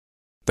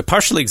The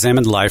Partially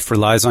Examined Life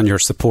relies on your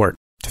support.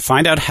 To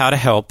find out how to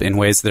help in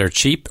ways that are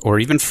cheap or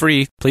even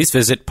free, please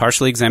visit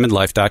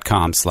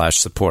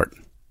partiallyexaminedlife.com/support.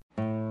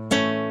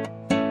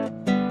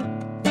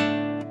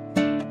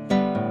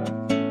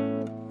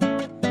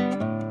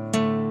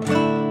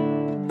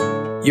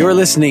 You're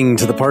listening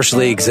to The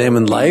Partially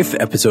Examined Life,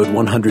 episode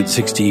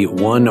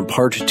 161,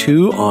 part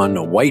 2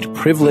 on white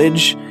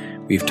privilege.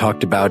 We've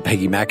talked about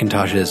Peggy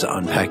McIntosh's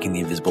Unpacking the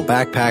Invisible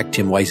Backpack,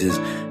 Tim Weiss's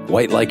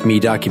White Like Me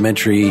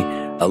documentary,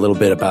 a little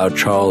bit about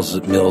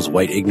Charles Mill's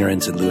White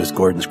Ignorance and Lewis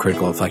Gordon's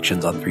critical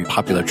reflections on 3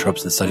 popular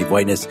tropes in the study of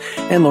whiteness,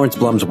 and Lawrence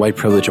Blum's White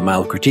Privilege, A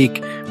Mild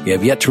Critique. We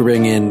have yet to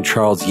bring in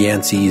Charles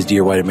Yancey's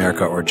Dear White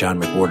America or John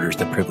McWhorter's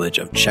The Privilege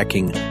of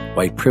Checking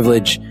White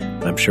Privilege.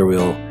 And I'm sure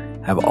we'll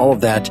have all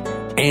of that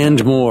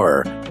and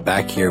more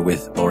back here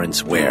with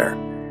Lawrence Ware.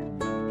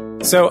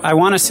 So I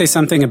want to say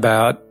something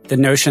about the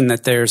notion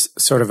that there's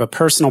sort of a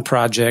personal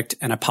project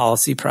and a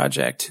policy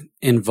project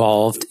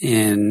involved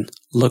in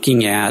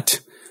looking at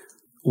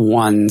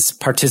one's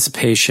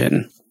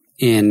participation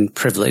in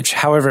privilege,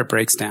 however it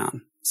breaks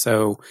down.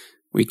 So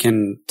we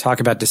can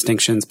talk about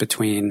distinctions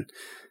between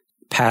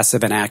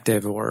passive and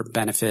active or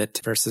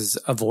benefit versus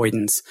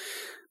avoidance.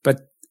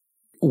 But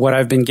what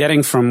I've been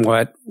getting from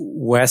what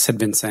Wes had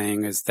been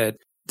saying is that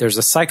there's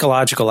a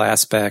psychological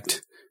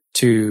aspect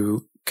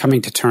to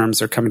coming to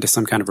terms or coming to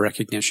some kind of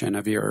recognition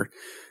of your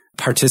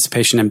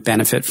participation and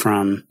benefit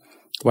from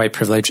white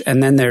privilege.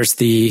 And then there's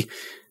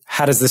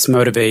how does this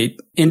motivate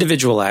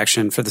individual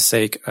action for the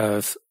sake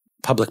of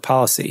public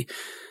policy?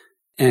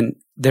 And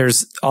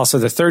there's also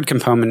the third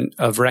component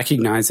of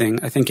recognizing,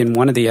 I think in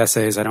one of the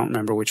essays, I don't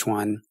remember which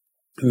one,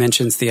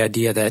 mentions the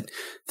idea that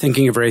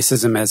thinking of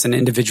racism as an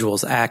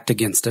individual's act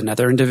against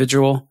another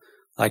individual,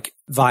 like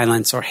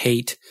violence or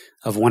hate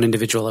of one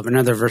individual of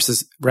another,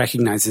 versus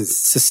recognizing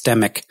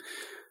systemic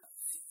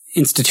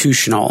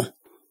institutional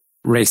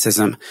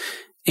racism.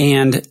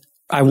 And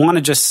I want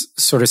to just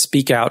sort of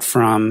speak out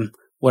from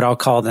what I'll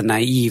call the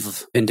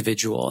naive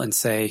individual and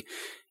say,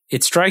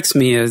 it strikes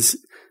me as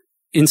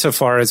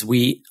insofar as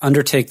we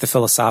undertake the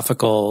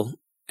philosophical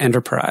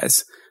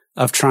enterprise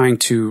of trying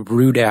to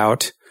root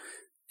out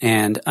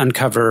and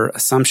uncover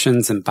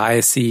assumptions and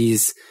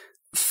biases,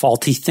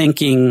 faulty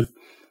thinking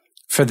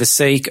for the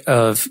sake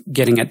of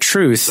getting at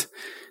truth,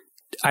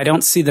 I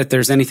don't see that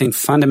there's anything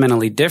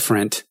fundamentally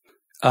different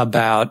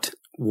about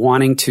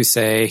wanting to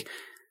say,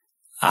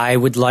 I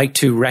would like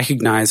to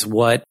recognize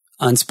what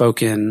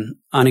unspoken,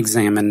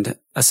 unexamined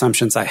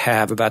assumptions I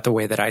have about the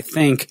way that I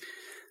think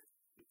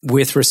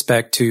with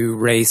respect to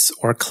race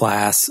or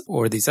class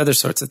or these other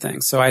sorts of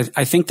things. So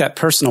I think that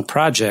personal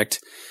project,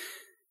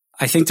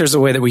 I think there's a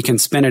way that we can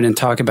spin it and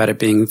talk about it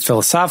being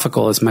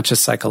philosophical as much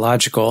as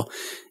psychological.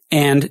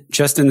 And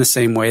just in the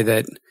same way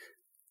that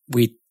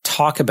we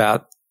talk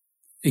about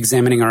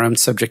examining our own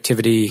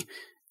subjectivity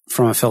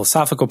from a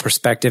philosophical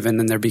perspective, and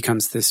then there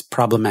becomes this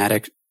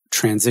problematic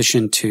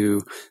transition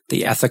to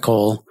the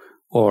ethical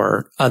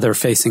or other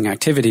facing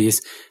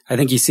activities, I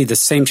think you see the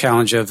same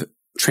challenge of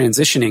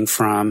transitioning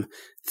from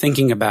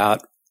thinking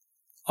about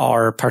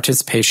our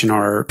participation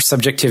or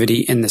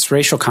subjectivity in this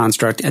racial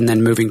construct and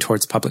then moving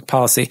towards public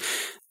policy.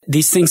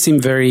 These things seem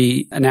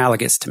very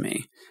analogous to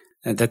me,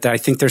 that I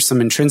think there's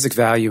some intrinsic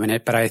value in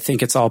it, but I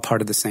think it's all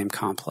part of the same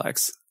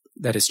complex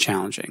that is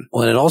challenging.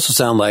 Well, and it also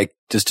sounds like,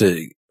 just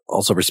to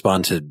also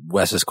respond to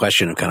Wes's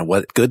question of kind of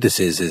what good this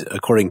is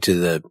according to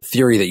the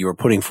theory that you were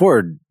putting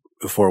forward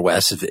before,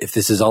 Wes, if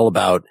this is all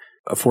about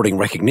affording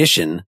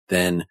recognition,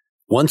 then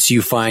once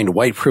you find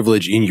white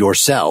privilege in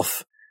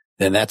yourself,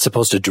 then that's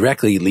supposed to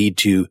directly lead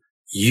to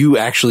you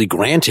actually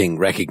granting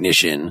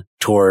recognition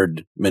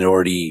toward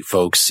minority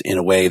folks in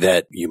a way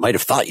that you might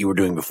have thought you were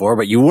doing before,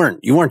 but you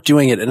weren't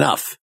doing it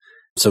enough.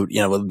 So,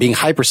 being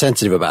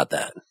hypersensitive about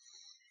that.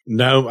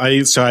 No,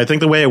 I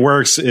think the way it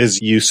works is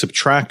you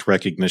subtract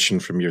recognition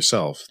from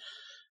yourself.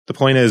 The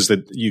point is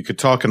that you could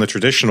talk in the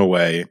traditional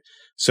way.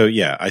 So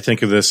yeah, I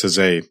think of this as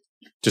a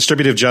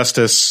distributive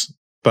justice,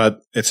 but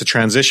it's a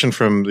transition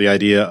from the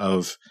idea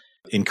of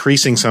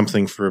increasing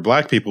something for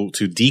black people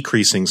to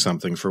decreasing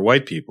something for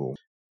white people.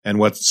 And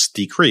what's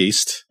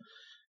decreased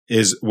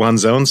is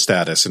one's own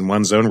status and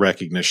one's own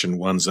recognition,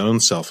 one's own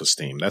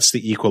self-esteem. That's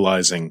the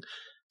equalizing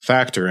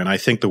factor. And I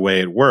think the way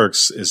it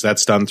works is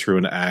that's done through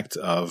an act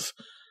of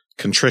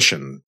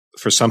contrition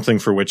for something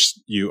for which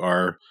you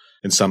are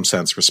in some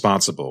sense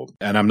responsible.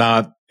 And I'm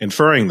not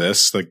inferring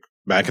this, like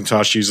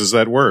McIntosh uses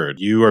that word.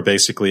 You are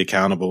basically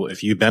accountable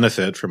if you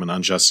benefit from an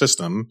unjust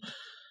system.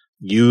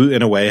 You,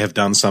 in a way, have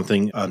done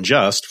something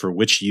unjust for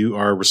which you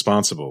are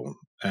responsible.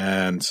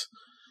 And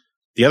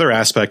the other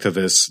aspect of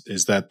this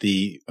is that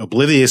the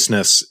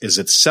obliviousness is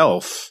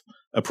itself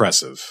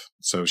oppressive.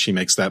 So she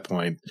makes that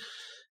point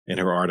in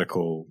her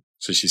article.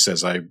 So she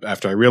says,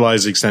 after I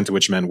realized the extent to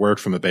which men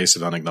worked from a base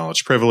of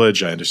unacknowledged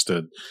privilege, I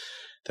understood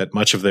that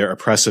much of their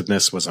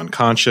oppressiveness was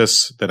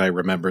unconscious. Then I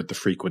remembered the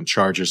frequent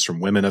charges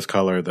from women of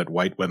color that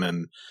white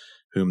women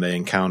whom they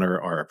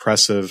encounter are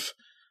oppressive.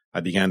 I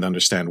began to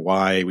understand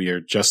why we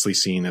are justly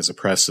seen as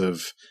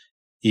oppressive,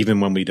 even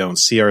when we don't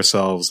see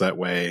ourselves that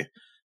way.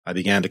 I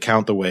began to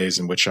count the ways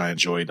in which I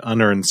enjoyed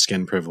unearned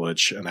skin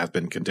privilege and have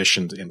been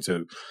conditioned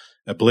into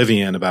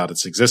oblivion about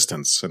its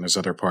existence. And there's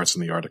other parts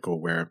in the article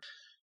where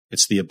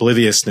it's the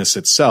obliviousness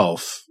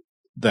itself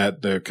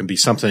that there can be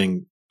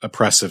something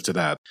oppressive to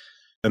that.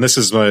 And this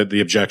is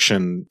the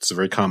objection. It's a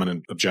very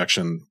common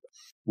objection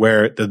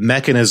where the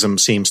mechanism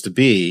seems to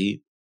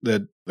be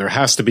that there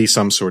has to be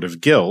some sort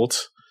of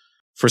guilt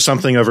for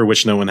something over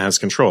which no one has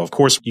control. Of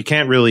course, you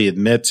can't really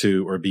admit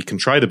to or be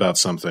contrite about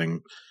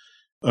something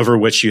over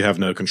which you have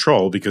no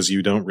control because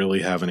you don't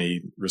really have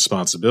any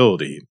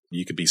responsibility.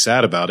 You could be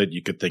sad about it.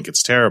 You could think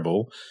it's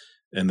terrible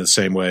in the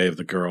same way of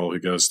the girl who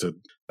goes to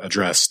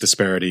address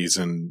disparities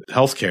in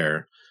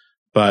healthcare.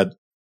 But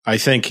I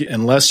think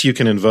unless you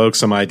can invoke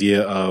some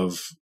idea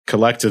of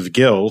collective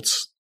guilt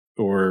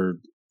or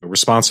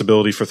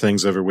responsibility for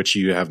things over which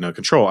you have no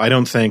control, I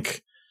don't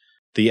think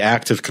the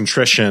act of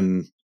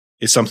contrition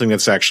is something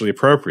that's actually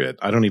appropriate.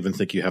 I don't even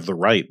think you have the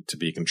right to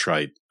be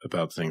contrite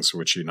about things for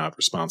which you're not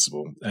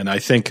responsible. And I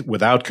think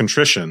without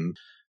contrition,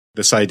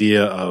 this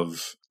idea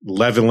of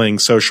leveling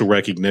social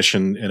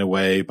recognition in a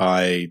way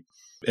by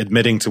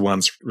admitting to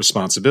one's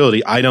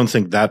responsibility, I don't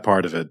think that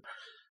part of it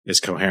is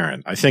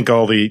coherent. I think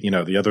all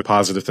the other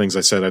positive things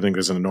I said, I think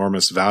there's an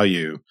enormous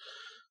value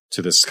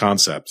to this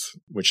concept,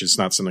 which is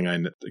not something I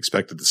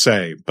expected to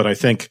say. But I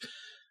think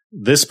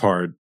this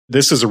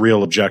is a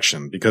real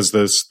objection because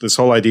this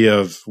whole idea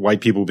of white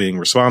people being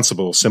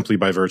responsible simply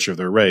by virtue of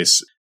their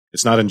race,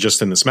 it's not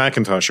just in this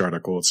McIntosh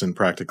article, it's in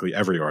practically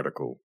every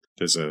article.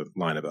 There's a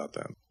line about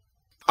that.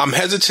 I'm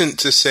hesitant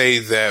to say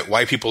that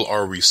white people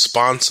are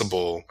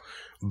responsible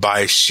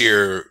by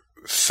sheer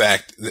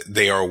fact that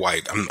they are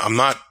white. I'm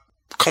not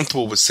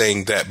comfortable with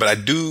saying that, but I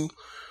do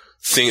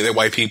think that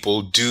white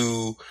people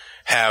do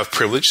have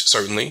privilege,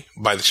 certainly,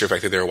 by the sheer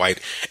fact that they're white.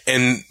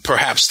 And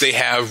perhaps they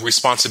have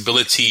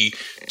responsibility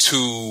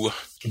to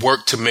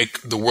work to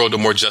make the world a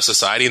more just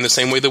society in the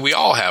same way that we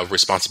all have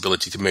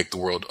responsibility to make the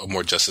world a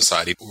more just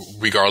society,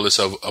 regardless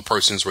of a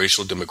person's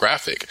racial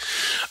demographic.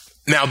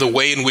 Now, the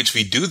way in which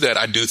we do that,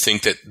 I do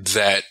think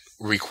that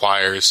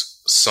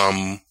requires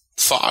some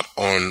thought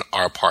on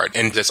our part.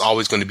 And that's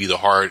always going to be the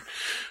hard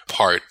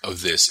part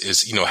of this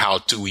is, how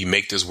do we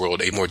make this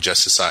world a more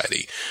just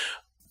society?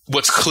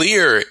 What's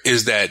clear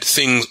is that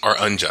things are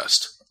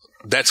unjust.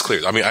 That's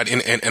clear. I mean,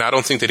 and I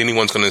don't think that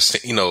anyone's going to say,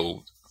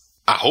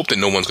 I hope that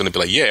no one's going to be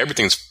like, yeah,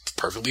 everything's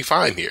perfectly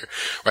fine here.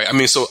 Right. I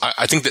mean, so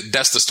I think that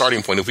that's the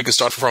starting point. If we can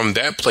start from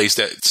that place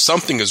that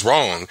something is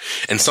wrong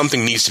and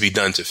something needs to be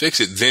done to fix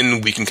it,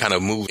 then we can kind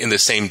of move in the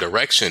same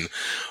direction.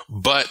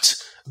 But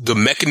the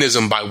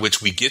mechanism by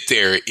which we get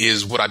there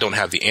is what I don't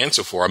have the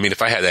answer for. I mean,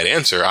 if I had that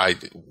answer, I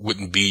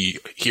wouldn't be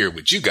here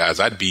with you guys.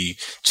 I'd be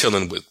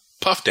chilling with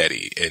Puff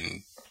Daddy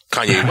and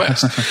Kanye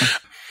West.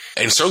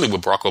 And certainly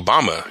with Barack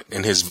Obama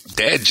and his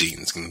dad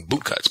jeans and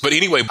boot cuts. But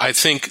anyway, I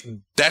think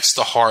that's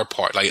the hard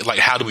part. Like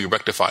how do we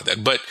rectify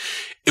that? But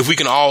if we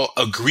can all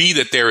agree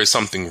that there is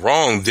something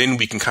wrong, then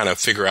we can kind of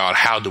figure out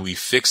how do we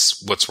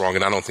fix what's wrong.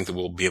 And I don't think that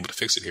we'll be able to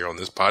fix it here on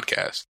this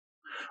podcast.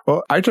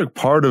 Well, I took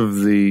part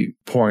of the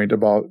point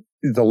about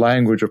the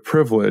language of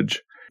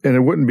privilege, and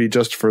it wouldn't be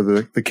just for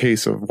the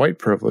case of white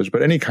privilege,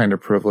 but any kind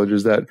of privilege,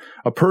 is that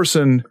a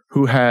person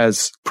who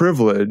has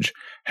privilege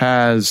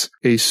has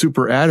a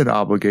super added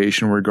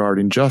obligation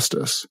regarding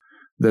justice,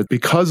 that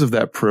because of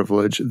that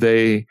privilege,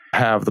 they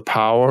have the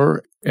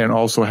power and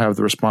also have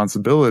the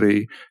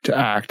responsibility to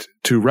act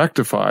to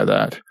rectify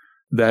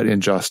that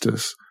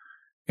injustice.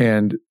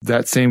 And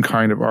that same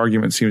kind of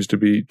argument seems to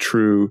be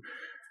true,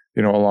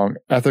 along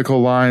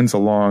ethical lines,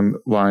 along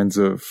lines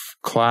of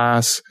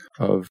class,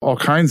 of all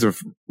kinds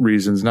of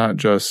reasons, not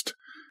just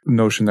the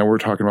notion that we're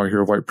talking about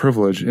here of white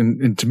privilege.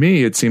 And to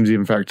me, it seems,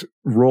 in fact,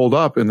 rolled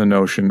up in the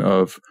notion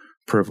of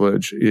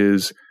privilege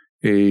is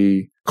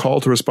a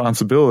call to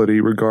responsibility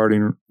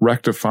regarding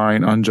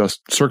rectifying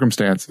unjust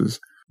circumstances.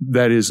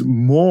 That is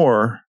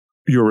more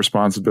your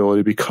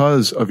responsibility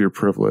because of your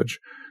privilege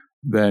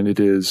than it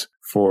is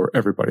for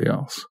everybody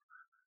else.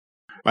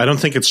 I don't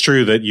think it's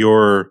true that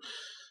your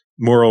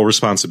moral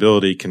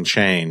responsibility can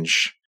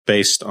change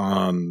based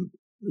on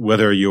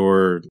whether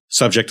you're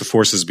subject to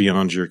forces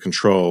beyond your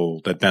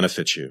control that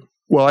benefit you.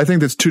 Well, I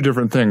think that's two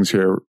different things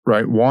here,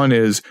 right? One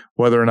is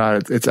whether or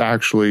not it's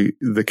actually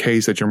the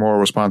case that your moral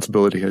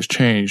responsibility has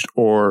changed,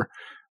 or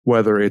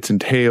whether it's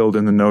entailed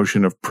in the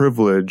notion of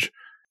privilege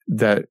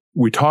that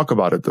we talk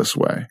about it this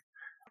way.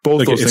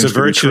 Both those things. It's a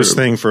virtuous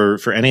thing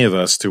for any of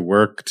us to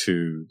work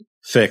to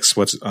fix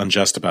what's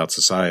unjust about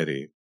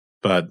society.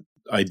 But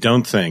I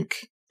don't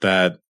think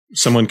that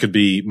someone could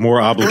be more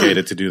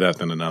obligated to do that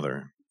than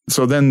another.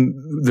 So then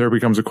there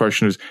becomes a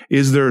question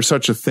is there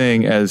such a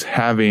thing as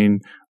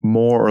having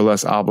more or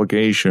less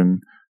obligation?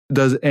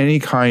 Does any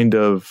kind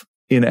of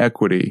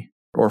inequity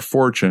or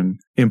fortune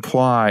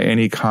imply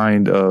any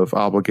kind of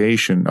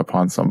obligation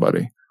upon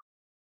somebody?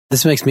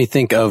 This makes me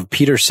think of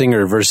Peter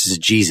Singer versus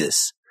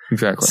Jesus.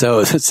 Exactly.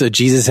 So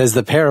Jesus has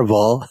the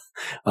parable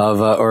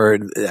of, or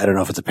I don't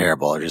know if it's a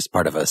parable or just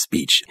part of a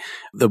speech.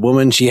 The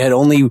woman, she had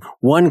only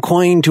one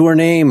coin to her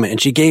name and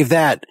she gave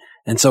that.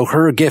 And so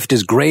her gift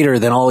is greater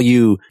than all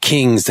you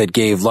kings that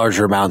gave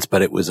larger amounts,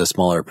 but it was a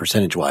smaller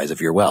percentage-wise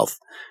of your wealth.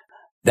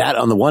 That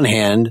on the one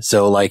hand,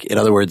 so like, in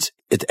other words,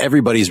 it's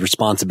everybody's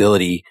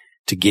responsibility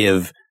to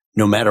give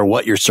no matter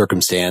what your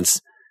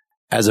circumstance,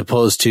 as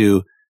opposed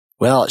to,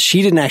 well,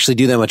 she didn't actually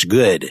do that much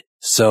good.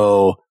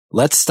 So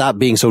let's stop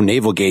being so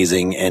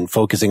navel-gazing and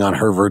focusing on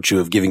her virtue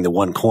of giving the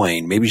one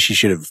coin. Maybe she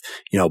should have,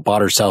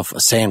 bought herself a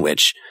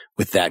sandwich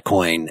with that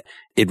coin.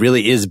 It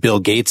really is Bill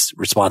Gates'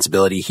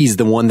 responsibility. He's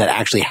the one that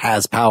actually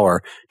has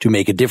power to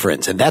make a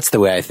difference. And that's the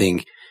way I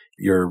think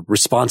your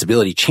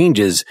responsibility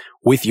changes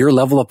with your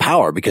level of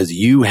power, because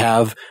you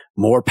have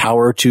more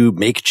power to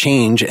make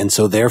change. And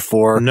so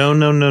therefore. No,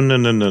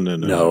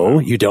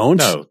 you don't.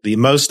 No, the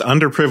most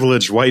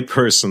underprivileged white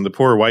person, the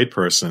poor white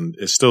person,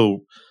 is still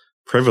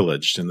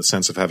privileged in the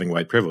sense of having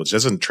white privilege. It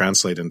doesn't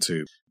translate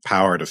into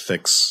power to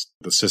fix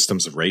the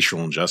systems of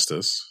racial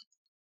injustice.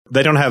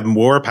 They don't have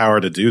more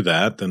power to do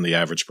that than the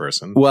average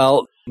person.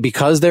 Well,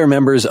 because they're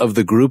members of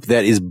the group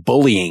that is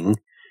bullying.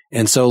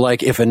 And so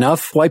like if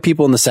enough white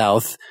people in the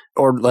South,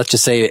 or let's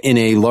just say in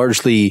a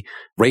largely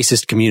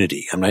racist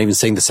community, I'm not even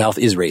saying the South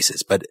is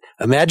racist, but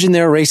imagine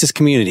there are racist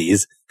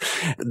communities,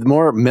 the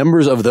more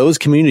members of those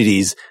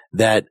communities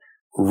that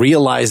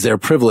realize their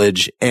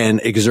privilege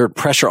and exert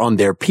pressure on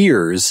their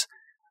peers,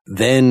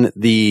 then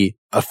the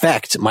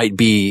effect might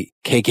be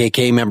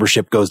KKK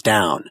membership goes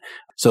down.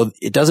 So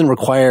it doesn't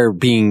require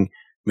being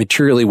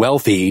materially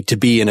wealthy to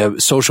be in a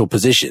social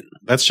position.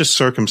 That's just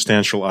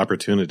circumstantial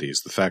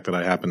opportunities. The fact that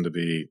I happen to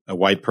be a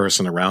white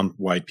person around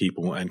white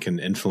people and can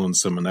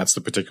influence them, and that's the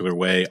particular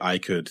way I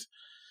could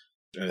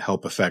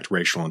help affect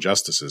racial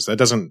injustices. That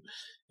doesn't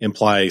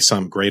imply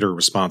some greater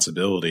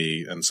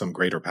responsibility and some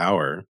greater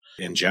power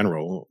in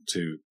general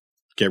to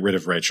get rid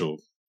of racial.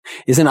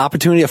 Isn't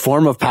opportunity a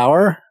form of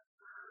power?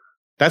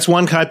 That's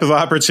one type of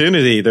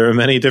opportunity. There are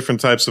many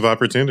different types of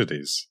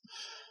opportunities.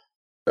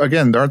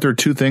 Again, aren't there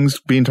two things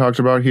being talked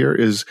about here?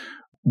 Is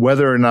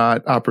whether or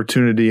not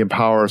opportunity and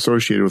power are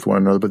associated with one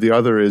another, but the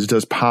other is,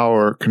 does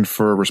power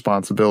confer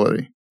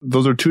responsibility?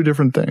 Those are two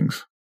different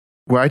things.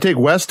 Well, I take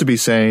Wes to be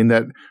saying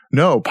that,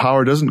 no,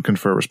 power doesn't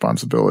confer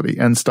responsibility,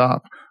 and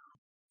stop.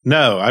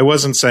 No, I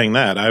wasn't saying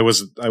that. I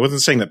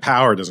wasn't saying that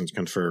power doesn't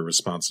confer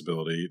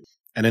responsibility.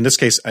 And in this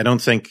case, I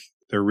don't think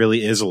there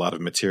really is a lot of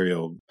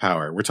material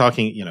power. We're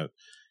talking,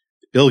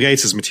 Bill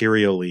Gates is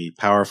materially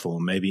powerful,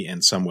 maybe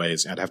in some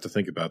ways. I'd have to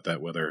think about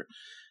that, whether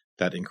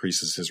that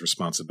increases his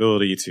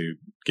responsibility to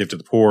give to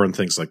the poor and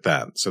things like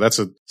that. So that's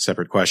a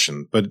separate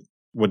question. But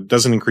what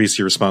doesn't increase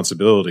your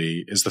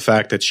responsibility is the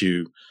fact that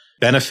you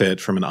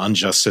benefit from an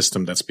unjust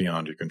system that's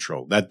beyond your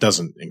control. That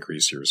doesn't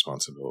increase your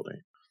responsibility.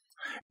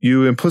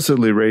 You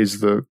implicitly raise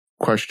the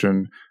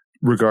question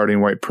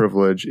regarding white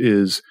privilege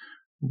is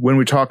when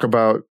we talk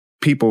about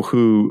people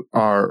who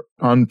are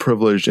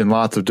unprivileged in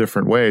lots of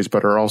different ways,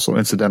 but are also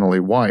incidentally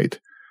white,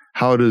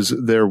 how does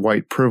their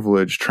white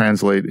privilege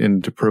translate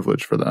into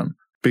privilege for them?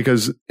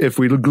 Because if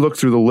we look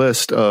through the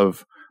list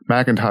of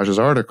McIntosh's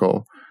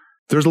article,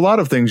 there's a lot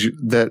of things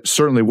that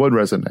certainly would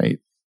resonate,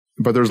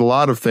 but there's a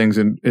lot of things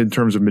in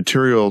terms of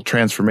material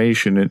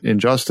transformation and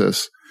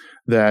injustice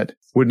that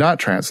would not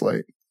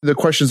translate. The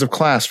questions of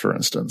class, for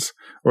instance,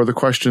 or the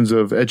questions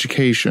of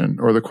education,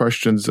 or the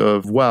questions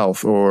of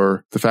wealth,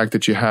 or the fact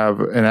that you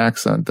have an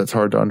accent that's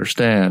hard to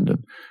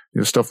understand,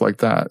 and stuff like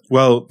that.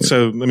 Well,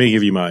 so let me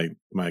give you my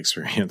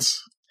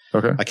experience.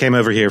 Okay. I came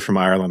over here from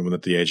Ireland when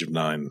at the age of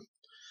 9.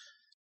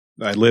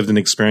 I lived in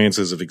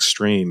experiences of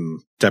extreme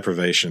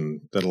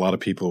deprivation that a lot of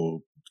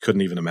people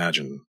couldn't even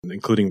imagine,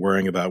 including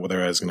worrying about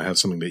whether I was going to have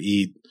something to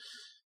eat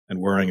and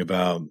worrying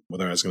about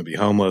whether I was going to be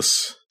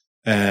homeless.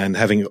 And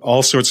having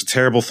all sorts of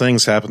terrible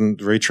things happen,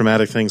 very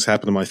traumatic things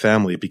happen to my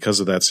family because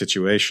of that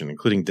situation,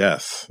 including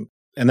death.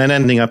 And then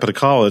ending up at a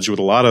college with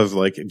a lot of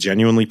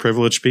genuinely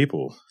privileged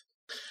people.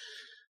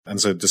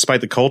 And so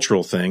despite the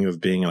cultural thing of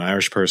being an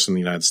Irish person in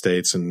the United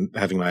States and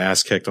having my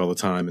ass kicked all the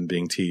time and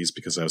being teased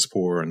because I was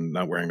poor and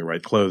not wearing the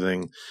right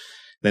clothing,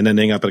 then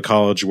ending up at a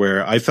college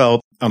where I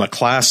felt on a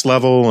class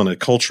level, on a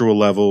cultural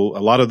level,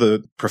 a lot of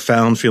the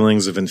profound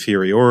feelings of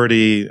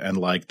inferiority and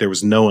there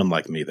was no one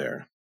like me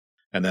there.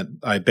 And that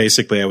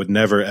I would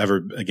never,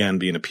 ever again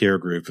be in a peer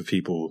group of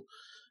people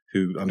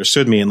who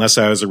understood me unless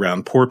I was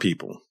around poor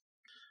people.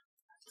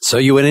 So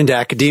you went into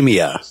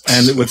academia.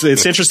 And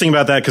it's interesting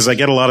about that because I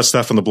get a lot of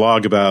stuff on the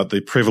blog about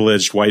the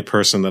privileged white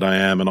person that I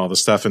am and all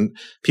this stuff. And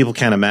people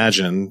can't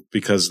imagine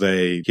because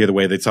they hear the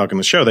way they talk on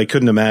the show. They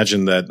couldn't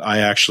imagine that I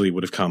actually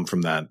would have come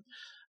from that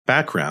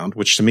background,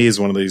 which to me is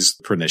one of these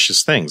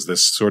pernicious things,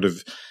 this sort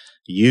of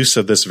use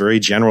of this very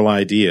general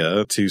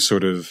idea to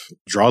sort of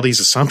draw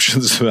these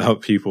assumptions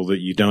about people that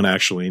you don't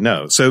actually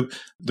know. So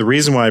the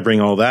reason why I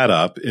bring all that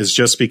up is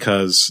just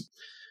because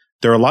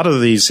there are a lot of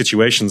these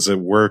situations that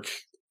work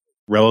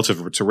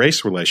relative to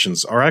race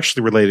relations are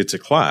actually related to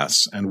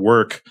class and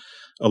work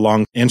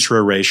along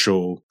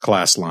intra-racial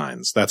class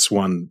lines. That's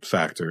one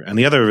factor. And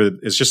the other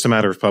is just a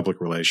matter of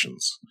public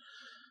relations.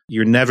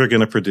 You're never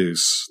going to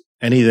produce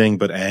anything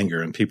but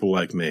anger in people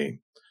like me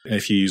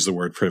if you use the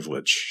word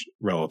privilege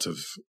relative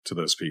to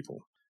those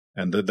people.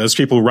 And those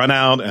people run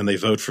out and they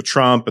vote for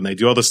Trump and they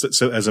do all this.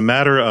 So as a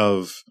matter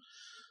of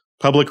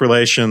public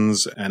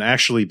relations and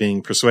actually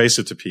being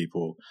persuasive to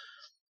people,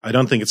 I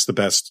don't think it's the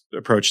best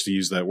approach to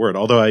use that word.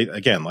 Although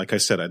again, like I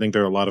said, I think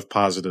there are a lot of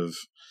positive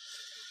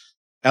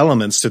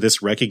elements to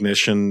this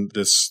recognition,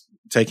 this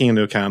taking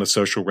into account of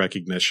social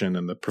recognition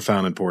and the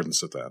profound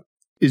importance of that.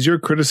 Is your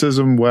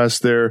criticism, Wes,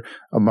 there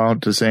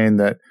amount to saying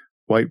that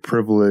white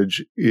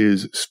privilege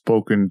is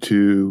spoken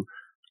to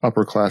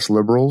upper class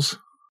liberals?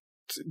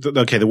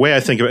 Okay, the way I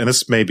think of it, and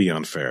this may be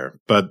unfair,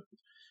 but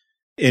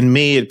in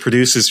me, it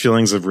produces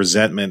feelings of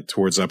resentment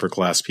towards upper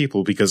class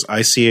people because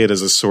I see it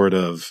as a sort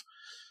of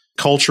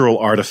cultural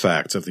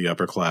artifact of the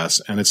upper class.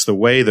 And it's the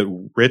way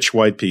that rich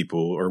white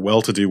people or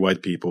well-to-do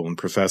white people and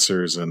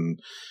professors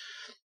and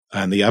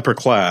the upper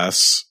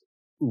class,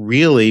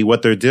 really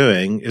what they're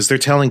doing is they're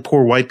telling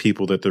poor white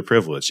people that they're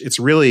privileged. It's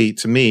really,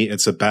 to me,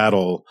 it's a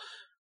battle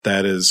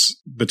that is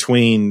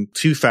between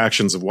two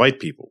factions of white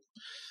people.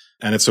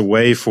 And it's a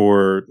way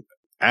for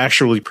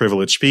actually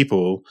privileged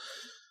people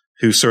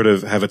who sort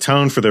of have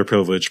atoned for their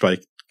privilege by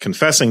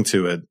confessing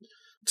to it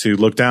to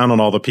look down on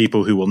all the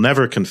people who will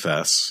never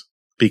confess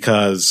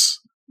because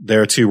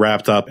they're too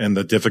wrapped up in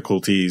the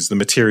difficulties, the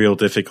material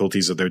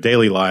difficulties of their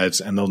daily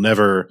lives, and they'll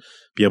never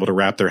be able to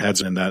wrap their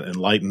heads in that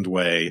enlightened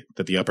way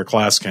that the upper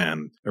class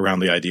can around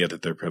the idea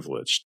that they're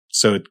privileged.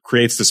 So it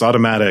creates this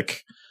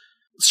automatic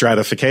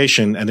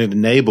stratification and it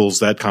enables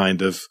that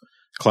kind of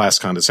class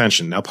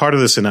condescension. Now, part of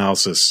this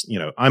analysis,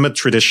 I'm a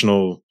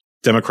traditional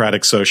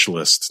democratic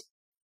socialist.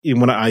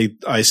 When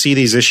I see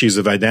these issues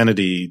of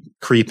identity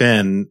creep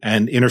in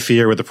and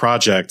interfere with the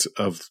project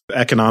of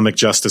economic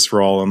justice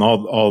for all and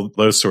all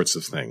those sorts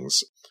of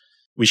things,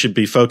 we should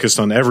be focused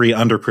on every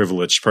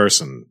underprivileged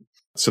person.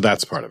 So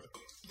that's part of it.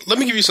 Let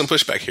me give you some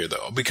pushback here,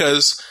 though,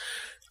 because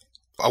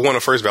I want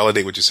to first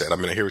validate what you said. I'm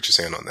going to hear what you're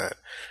saying on that.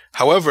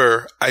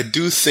 However, I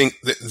do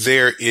think that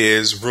there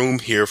is room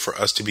here for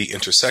us to be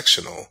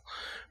intersectional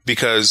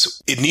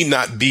because it need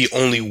not be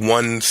only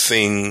one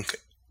thing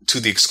to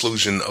the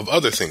exclusion of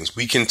other things.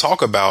 We can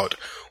talk about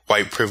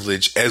white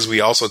privilege as we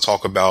also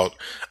talk about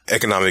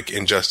economic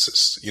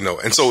injustice,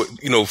 and so,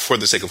 for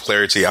the sake of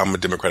clarity, I'm a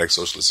democratic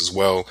socialist as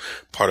well,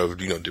 part of,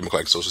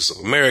 Democratic Socialists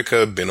of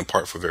America, been a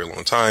part for a very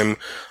long time,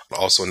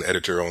 also an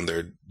editor on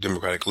their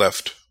Democratic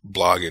Left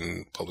blog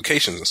and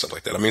publications and stuff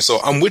like that. I mean, so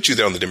I'm with you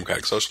there on the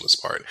Democratic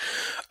Socialist part,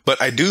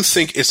 but I do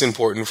think it's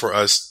important for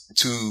us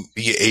to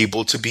be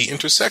able to be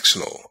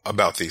intersectional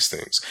about these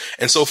things.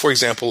 And so, for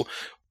example,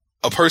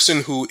 a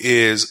person who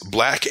is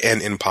black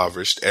and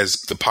impoverished, as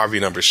the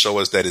poverty numbers show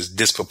us, that is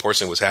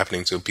disproportionate what's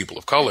happening to people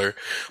of color.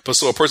 But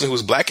so a person who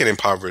is black and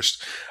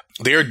impoverished,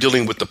 they are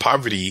dealing with the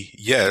poverty,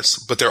 yes,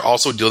 but they're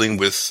also dealing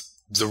with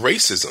the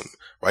racism,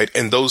 right?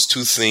 And those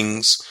two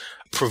things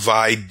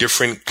provide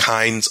different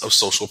kinds of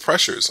social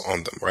pressures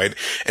on them, right?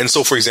 And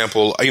so, for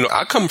example,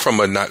 I come from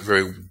a not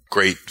very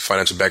great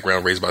financial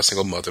background, raised by a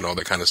single mother and all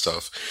that kind of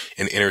stuff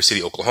in inner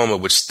city Oklahoma,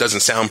 which doesn't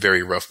sound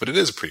very rough, but it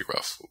is pretty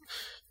rough.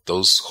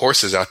 Those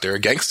horses out there are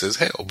gangsters,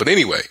 hell. But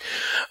anyway,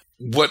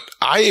 what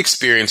I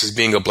experience as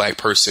being a black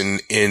person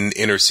in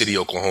inner city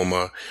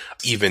Oklahoma,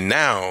 even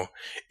now,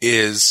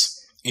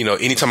 is,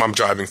 anytime I'm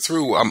driving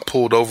through, I'm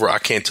pulled over. I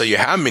can't tell you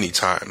how many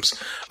times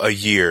a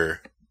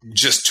year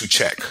just to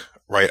check,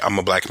 right? I'm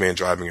a black man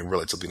driving a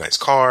relatively nice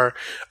car.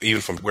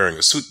 Even from wearing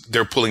a suit,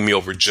 they're pulling me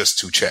over just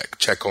to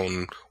check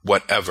on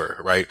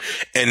whatever, right?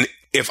 And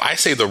if I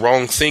say the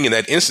wrong thing in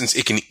that instance,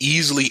 it can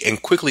easily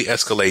and quickly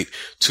escalate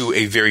to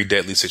a very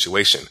deadly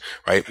situation,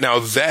 right? Now,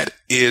 that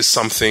is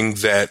something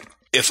that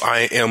if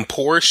I am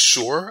poor,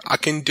 sure, I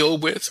can deal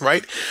with,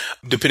 right?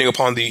 Depending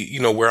upon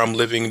where I'm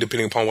living,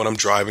 depending upon what I'm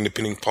driving,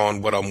 depending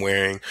upon what I'm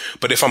wearing.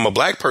 But if I'm a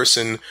black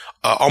person,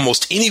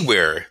 almost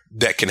anywhere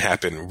that can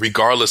happen,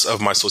 regardless of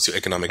my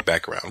socioeconomic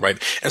background,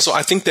 right? And so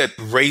I think that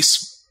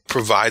race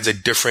provides a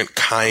different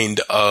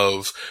kind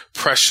of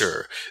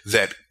pressure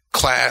that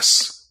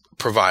class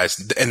provides.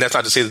 And that's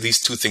not to say that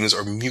these two things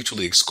are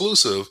mutually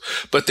exclusive,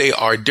 but they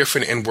are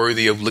different and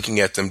worthy of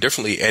looking at them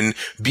differently and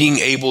being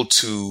able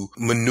to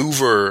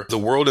maneuver the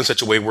world in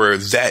such a way where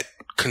that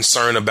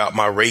concern about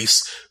my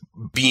race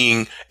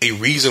being a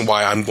reason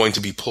why I'm going to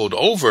be pulled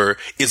over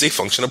is a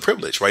function of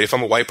privilege, right? If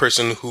I'm a white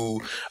person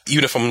who,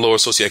 even if I'm lower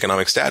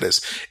socioeconomic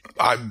status,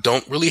 I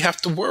don't really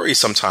have to worry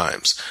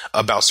sometimes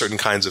about certain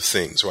kinds of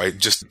things, right?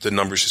 Just the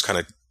numbers just kind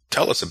of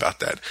tell us about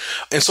that.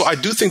 And so I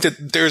do think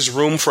that there's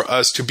room for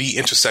us to be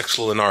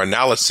intersectional in our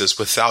analysis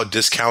without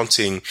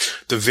discounting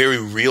the very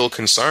real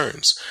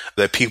concerns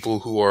that people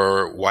who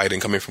are white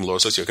and coming from lower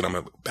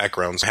socioeconomic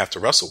backgrounds have to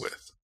wrestle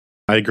with.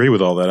 I agree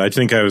with all that. I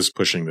think I was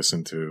pushing this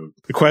into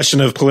the question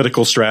of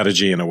political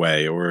strategy in a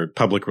way, or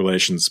public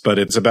relations, but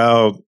it's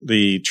about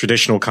the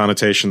traditional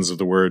connotations of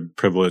the word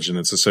privilege and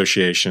its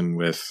association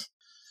with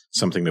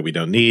something that we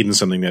don't need and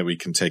something that we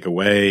can take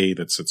away.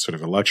 That's sort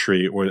of a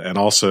luxury, and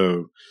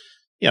also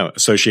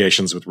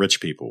associations with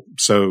rich people.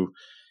 So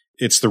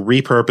it's the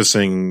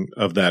repurposing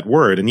of that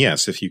word. And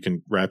yes, if you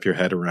can wrap your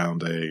head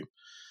around a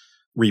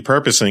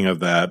repurposing of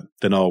that,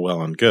 then all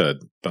well and good.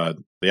 But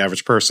the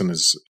average person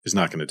is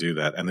not going to do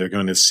that. And they're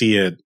going to see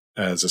it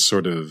as a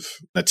sort of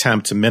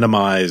attempt to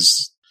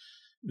minimize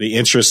the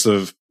interests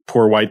of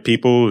poor white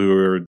people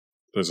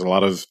there's a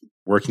lot of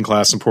working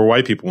class and poor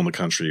white people in the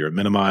country, or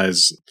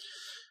minimize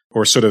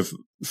or sort of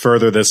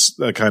further this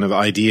kind of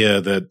idea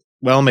that,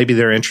 well, maybe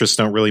their interests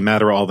don't really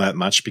matter all that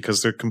much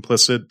because they're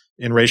complicit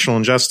in racial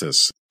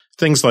injustice.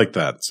 Things like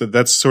that. So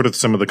that's sort of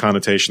some of the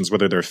connotations,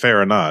 whether they're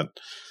fair or not,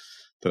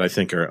 that I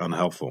think are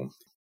unhelpful.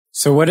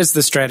 So what is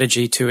the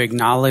strategy to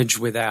acknowledge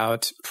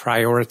without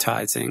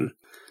prioritizing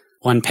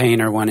one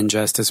pain or one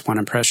injustice, one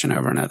oppression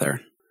over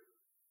another?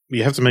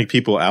 You have to make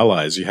people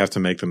allies. You have to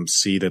make them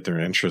see that their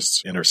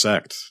interests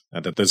intersect,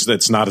 and that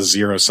it's not a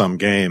zero-sum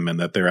game, and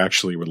that they're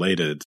actually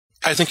related.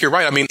 I think you're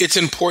right. I mean, it's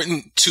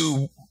important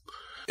to,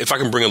 if I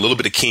can bring a little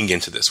bit of King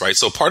into this, right?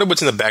 So part of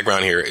what's in the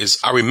background here is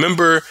I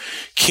remember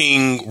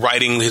King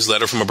writing his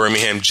letter from a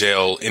Birmingham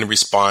jail in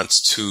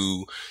response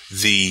to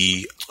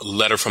the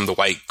letter from the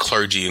white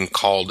clergy and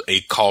called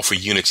a call for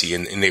unity.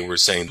 And they were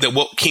saying that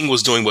what King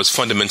was doing was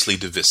fundamentally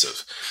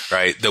divisive,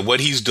 right? That what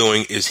he's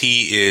doing is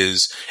he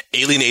is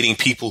alienating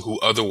people who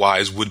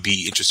otherwise would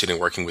be interested in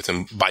working with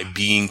him by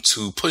being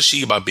too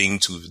pushy, by being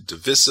too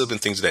divisive and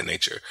things of that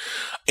nature.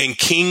 And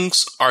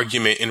King's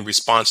argument in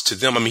response to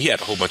them, I mean, he had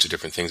a whole bunch of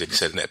different things that he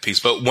said in that piece,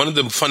 but one of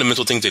the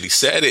fundamental things that he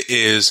said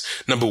is,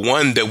 number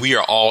one, that we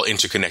are all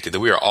interconnected, that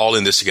we are all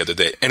in this together,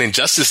 that an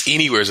injustice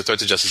anywhere is a threat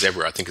to justice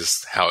everywhere, I think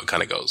is how it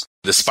kind of goes.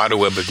 The spider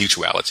web of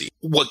mutuality.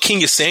 What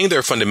King is saying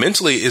there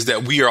fundamentally is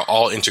that we are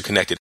all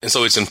interconnected. And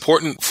so it's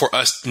important for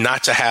us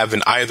not to have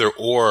an either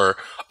or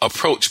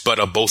approach, but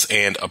a both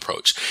and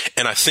approach.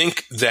 And I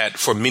think that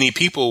for many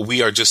people,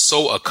 we are just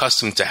so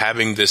accustomed to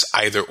having this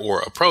either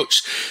or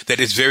approach that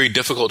it's very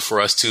difficult for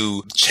us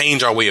to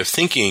change our way of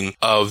thinking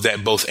of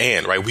that both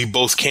and, right? We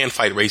both can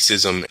fight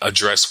racism,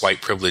 address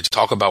white privilege,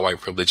 talk about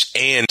white privilege,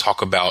 and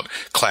talk about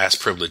class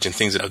privilege and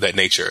things of that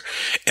nature.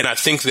 And I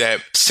think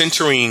that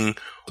centering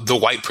the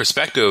white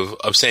perspective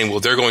of saying, well,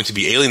 they're going to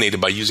be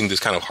alienated by using this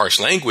kind of harsh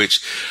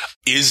language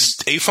is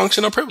a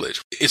function of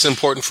privilege. It's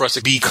important for us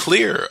to be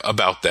clear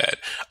about that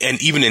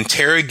and even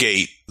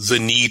interrogate the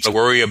need to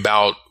worry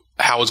about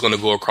how it's going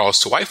to go across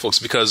to white folks,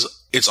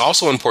 because it's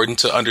also important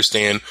to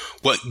understand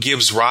what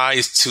gives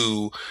rise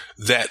to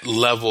that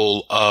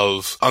level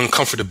of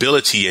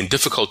uncomfortability and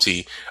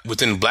difficulty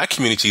within Black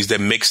communities that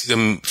makes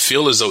them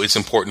feel as though it's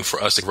important for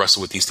us to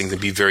wrestle with these things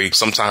and be very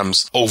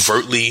sometimes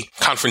overtly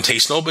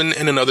confrontational,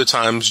 and in other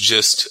times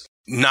just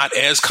not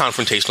as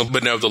confrontational,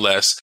 but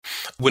nevertheless,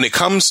 when it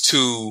comes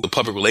to the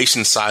public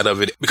relations side of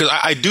it, because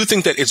I do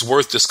think that it's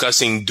worth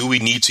discussing, do we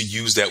need to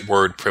use that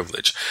word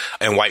privilege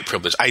and white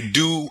privilege? I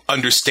do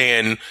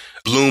understand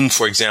Bloom,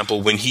 for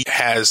example, when he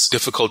has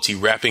difficulty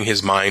wrapping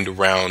his mind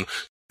around,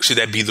 should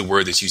that be the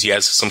word that's used? He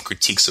has some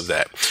critiques of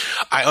that.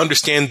 I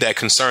understand that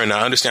concern.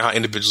 I understand how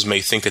individuals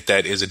may think that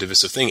that is a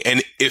divisive thing.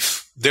 And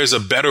if there's a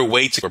better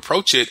way to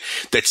approach it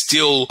that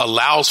still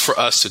allows for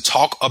us to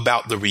talk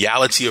about the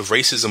reality of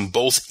racism,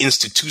 both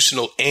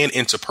institutional and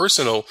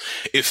interpersonal,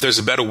 if there's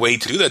a better way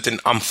to do that, then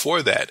I'm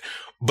for that.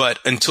 But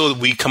until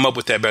we come up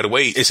with that better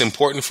way, it's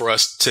important for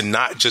us to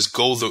not just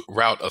go the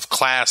route of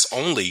class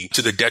only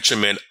to the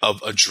detriment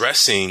of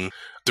addressing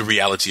the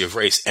reality of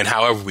race. And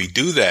however we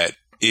do that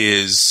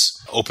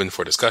is open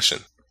for discussion.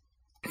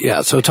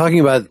 Yeah. So talking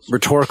about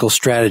rhetorical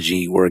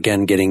strategy, we're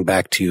again getting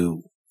back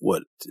to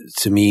what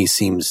to me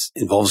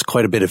involves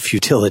quite a bit of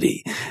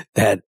futility,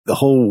 that the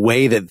whole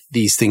way that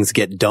these things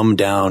get dumbed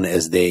down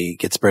as they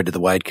get spread to the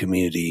wide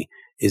community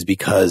is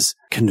because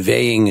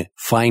conveying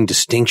fine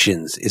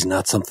distinctions is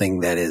not something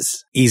that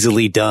is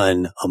easily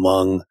done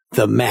among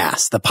the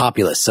mass, the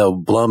populace. So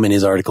Blum in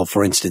his article,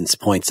 for instance,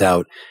 points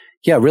out,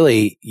 yeah,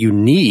 really you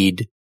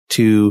need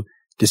to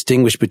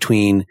distinguish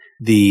between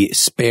the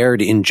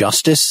spared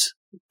injustice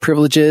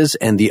privileges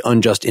and the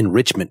unjust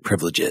enrichment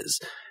privileges.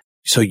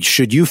 So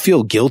should you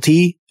feel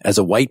guilty as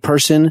a white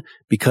person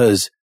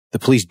because the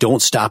police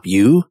don't stop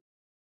you?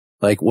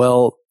 Like,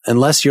 well,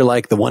 unless you're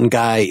like the one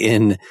guy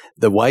in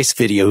the Weiss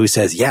video who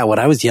says, yeah, when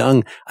I was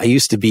young, I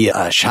used to be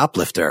a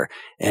shoplifter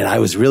and I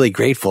was really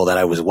grateful that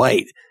I was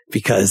white.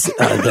 Because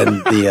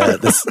then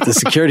the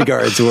security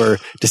guards were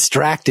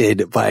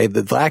distracted by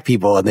the Black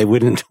people and they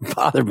wouldn't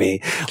bother me.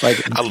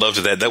 Like, I loved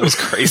that. That was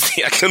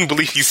crazy. I couldn't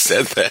believe he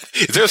said that.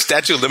 Is there a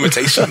statute of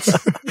limitations?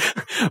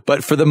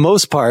 But for the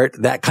most part,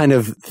 that kind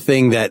of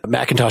thing that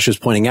McIntosh was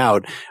pointing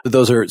out,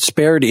 those are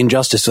spared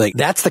injustice. Like,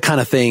 that's the kind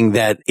of thing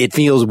that it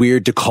feels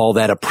weird to call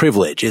that a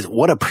privilege. Is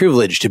what a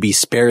privilege to be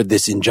spared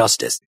this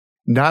injustice.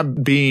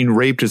 Not being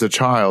raped as a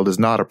child is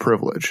not a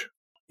privilege.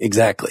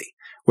 Exactly.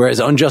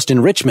 Whereas unjust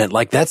enrichment,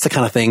 like that's the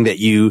kind of thing that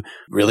you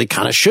really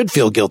kind of should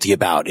feel guilty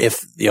about.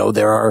 If,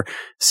 there are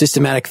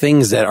systematic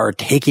things that are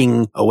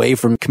taking away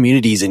from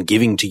communities and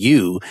giving to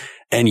you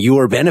and you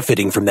are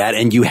benefiting from that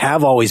and you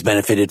have always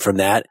benefited from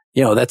that,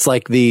 that's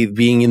like the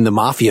being in the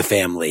mafia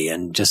family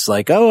and just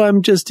like,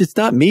 it's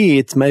not me.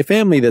 It's my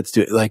family that's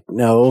doing like,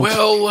 no.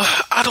 Well,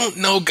 I don't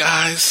know,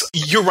 guys.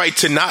 You're right.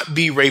 To not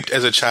be raped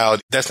as a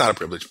child, that's not a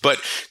privilege, but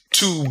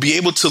to be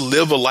able to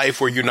live a life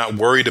where you're not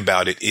worried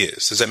about it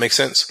is. Does that make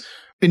sense?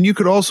 And you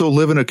could also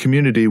live in a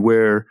community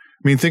where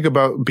I mean, think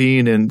about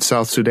being in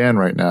South Sudan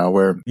right now,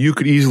 where you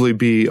could easily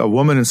be a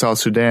woman in South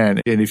Sudan,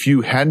 and if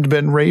you hadn't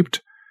been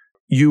raped,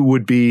 you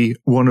would be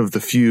one of the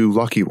few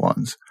lucky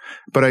ones.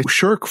 But I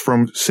shirk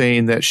from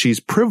saying that she's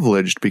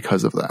privileged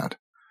because of that,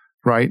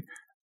 right?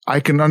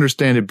 I can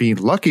understand it being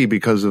lucky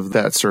because of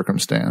that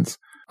circumstance.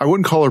 I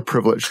wouldn't call her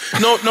privileged.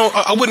 No,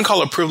 I wouldn't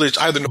call her privileged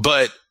either,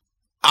 but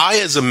I,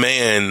 as a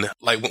man,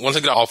 like once I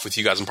get off with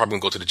you guys, I'm probably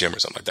gonna go to the gym or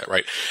something like that,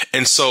 right?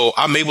 And so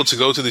I'm able to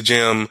go to the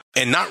gym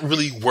and not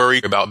really worry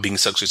about being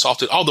sexually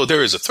assaulted, although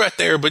there is a threat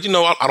there, but I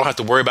don't have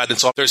to worry about it.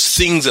 So there's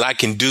things that I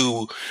can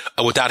do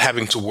without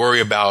having to worry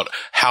about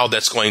how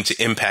that's going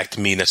to impact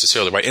me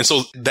necessarily, right? And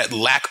so that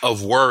lack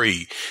of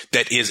worry,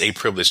 that is a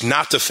privilege,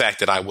 not the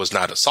fact that I was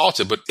not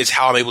assaulted, but it's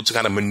how I'm able to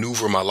kind of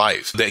maneuver my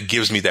life that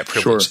gives me that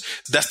privilege.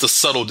 Sure. That's the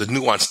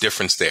nuanced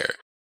difference there.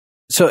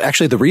 So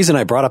actually, the reason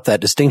I brought up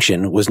that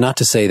distinction was not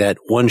to say that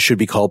one should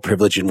be called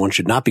privilege and one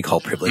should not be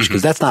called privilege,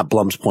 because that's not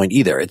Blum's point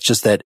either. It's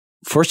just that,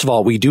 first of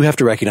all, we do have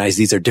to recognize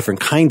these are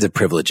different kinds of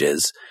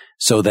privileges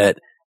so that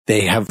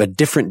they have a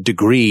different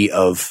degree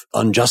of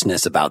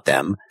unjustness about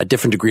them, a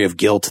different degree of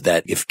guilt,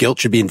 that if guilt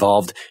should be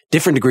involved,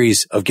 different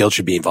degrees of guilt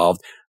should be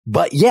involved.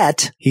 But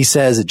yet, he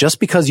says, just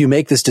because you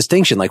make this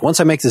distinction, like once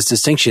I make this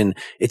distinction,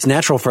 it's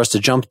natural for us to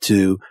jump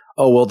to,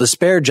 oh, well, the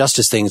spare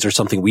justice things are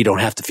something we don't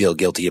have to feel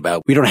guilty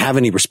about. We don't have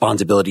any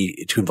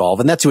responsibility to involve.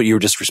 And that's what you were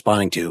just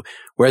responding to.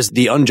 Whereas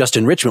the unjust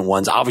enrichment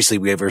ones, obviously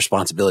we have a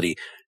responsibility.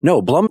 No,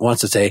 Blum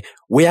wants to say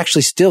we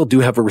actually still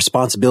do have a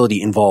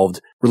responsibility involved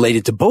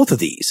related to both of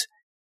these.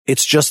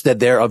 It's just that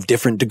they're of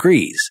different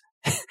degrees.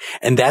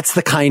 And that's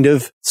the kind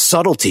of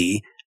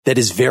subtlety that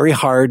is very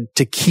hard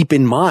to keep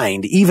in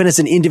mind, even as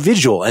an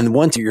individual. And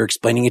once you're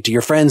explaining it to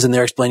your friends and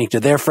they're explaining it to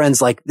their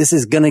friends, like, this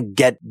is going to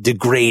get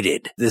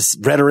degraded. This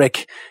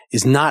rhetoric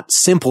is not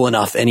simple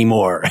enough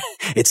anymore.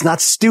 It's not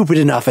stupid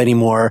enough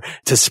anymore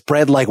to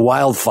spread like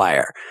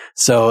wildfire.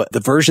 So the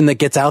version that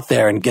gets out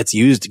there and gets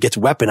used, gets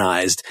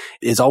weaponized,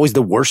 is always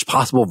the worst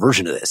possible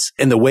version of this.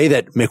 And the way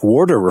that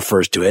McWhorter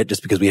refers to it,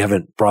 just because we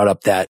haven't brought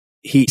up that,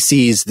 he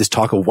sees this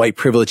talk of white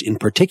privilege in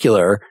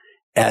particular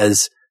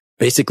as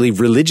basically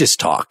religious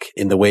talk,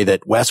 in the way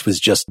that Wes was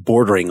just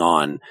bordering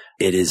on.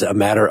 It is a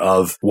matter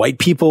of white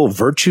people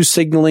virtue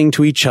signaling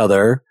to each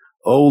other.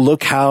 Oh,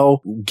 look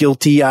how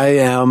guilty I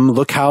am.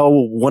 Look how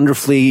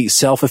wonderfully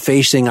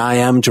self-effacing I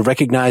am to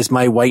recognize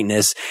my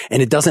whiteness.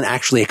 And it doesn't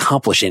actually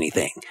accomplish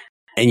anything.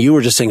 And you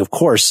were just saying, of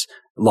course,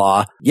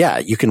 Law, yeah,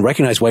 you can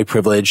recognize white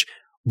privilege,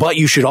 but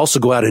you should also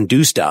go out and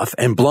do stuff.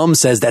 And Blum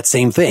says that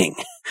same thing,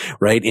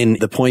 right? In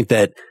the point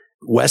that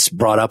Wes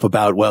brought up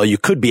about, well, you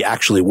could be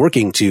actually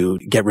working to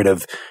get rid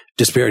of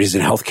disparities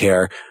in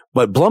healthcare.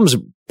 But Blum's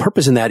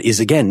purpose in that is,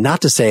 again,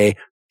 not to say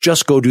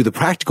just go do the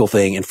practical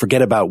thing and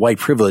forget about white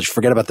privilege,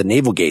 forget about the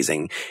navel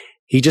gazing.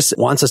 He just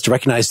wants us to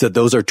recognize that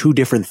those are two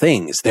different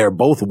things. They're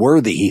both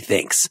worthy, he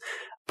thinks.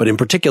 But in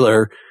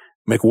particular,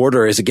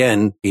 McWhorter is,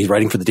 again, he's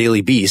writing for the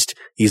Daily Beast.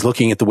 He's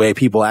looking at the way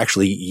people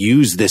actually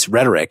use this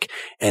rhetoric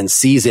and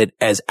sees it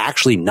as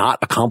actually not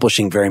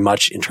accomplishing very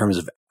much in terms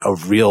of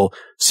real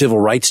civil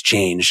rights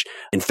change.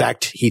 In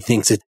fact, he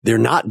thinks that they're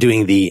not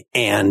doing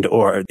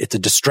or it's a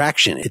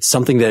distraction. It's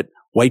something that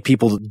white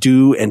people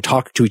do and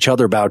talk to each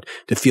other about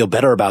to feel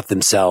better about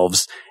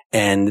themselves.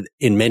 And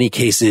in many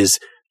cases,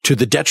 to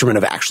the detriment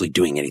of actually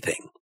doing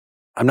anything.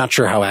 I'm not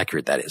sure how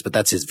accurate that is, but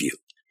that's his view.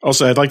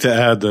 Also, I'd like to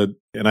add that,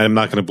 and I'm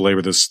not going to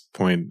belabor this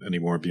point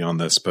anymore beyond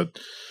this, but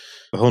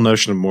the whole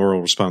notion of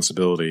moral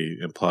responsibility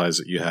implies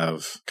that you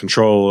have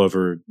control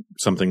over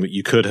something that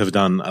you could have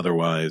done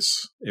otherwise.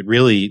 It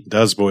really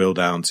does boil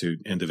down to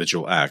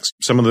individual acts.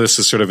 Some of this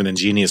is sort of an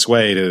ingenious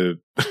way to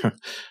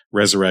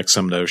resurrect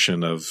some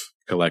notion of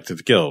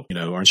collective guilt.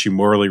 Aren't you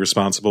morally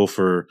responsible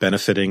for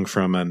benefiting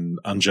from an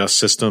unjust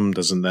system?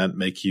 Doesn't that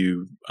make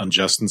you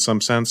unjust in some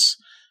sense?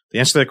 The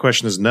answer to that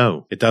question is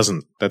no, it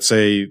doesn't. That's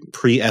a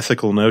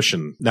pre-ethical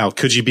notion. Now,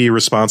 could you be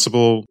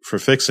responsible for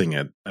fixing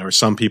it? Are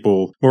some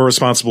people more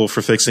responsible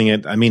for fixing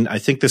it? I mean, I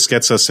think this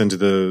gets us into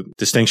the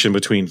distinction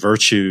between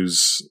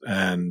virtues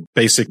and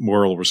basic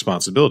moral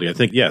responsibility. I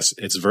think, yes,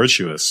 it's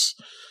virtuous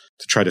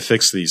to try to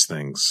fix these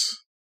things,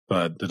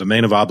 but the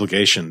domain of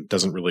obligation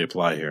doesn't really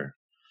apply here.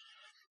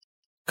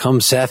 Come,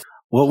 Seth.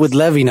 What would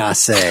Levinas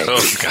say?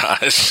 Oh,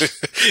 gosh.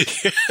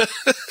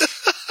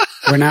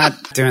 We're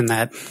not doing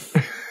that.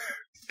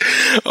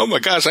 Oh my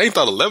gosh, I ain't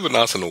thought of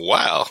Levinas in a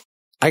while.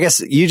 I guess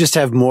you just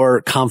have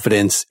more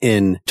confidence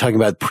in talking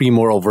about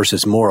pre-moral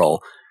versus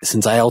moral,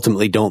 since I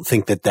ultimately don't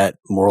think that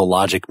moral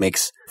logic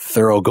makes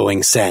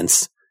thoroughgoing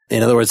sense.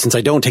 In other words, since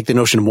I don't take the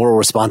notion of moral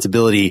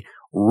responsibility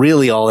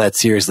really all that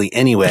seriously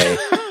anyway,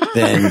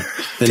 then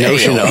the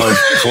notion of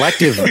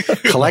collective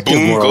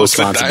moral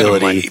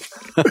responsibility.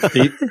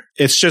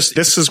 It's just,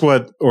 this is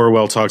what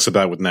Orwell talks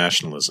about with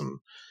nationalism.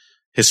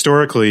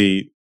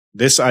 Historically,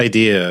 this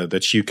idea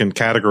that you can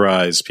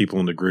categorize people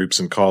into groups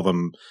and call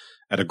them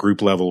at a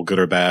group level good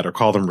or bad, or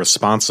call them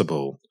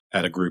responsible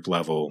at a group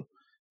level,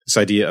 this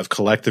idea of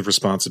collective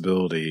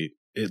responsibility,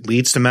 it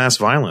leads to mass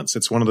violence.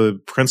 It's one of the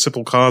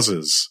principal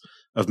causes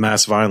of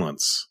mass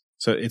violence.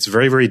 So it's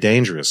very, very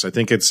dangerous. I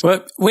think it's...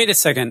 But wait a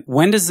second.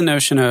 When does the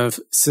notion of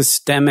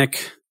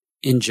systemic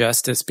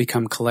injustice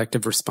become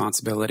collective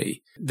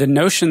responsibility? The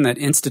notion that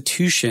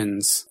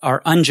institutions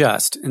are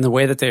unjust in the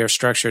way that they are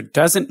structured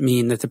doesn't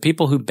mean that the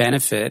people who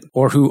benefit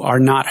or who are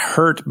not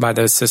hurt by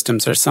those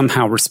systems are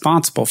somehow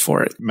responsible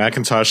for it.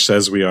 McIntosh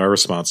says we are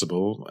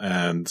responsible,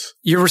 and...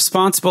 You're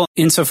responsible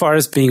insofar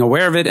as being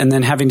aware of it and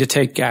then having to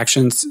take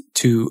actions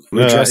to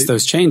address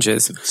those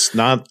changes. It's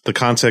not the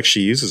context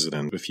she uses it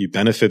in. If you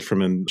benefit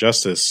from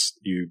injustice,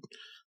 you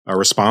are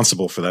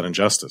responsible for that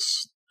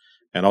injustice.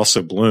 And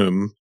also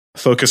Bloom,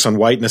 focus on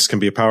whiteness can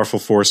be a powerful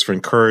force for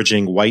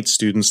encouraging white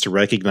students to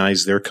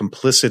recognize their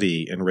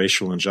complicity in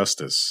racial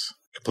injustice.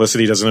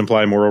 Complicity doesn't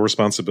imply moral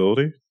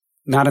responsibility?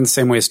 Not in the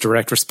same way as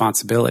direct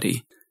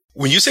responsibility.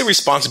 When you say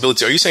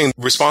responsibility, are you saying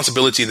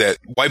responsibility that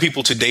white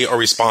people today are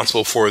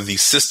responsible for the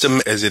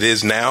system as it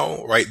is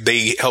now, right?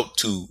 They helped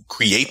to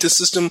create the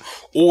system?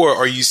 Or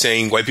are you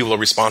saying white people are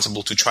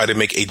responsible to try to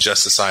make a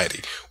just society?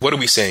 What are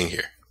we saying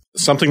here?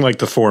 Something like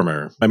the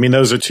former. I mean,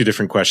 those are two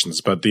different questions,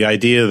 but the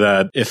idea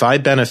that if I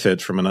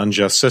benefit from an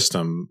unjust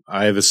system,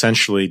 I have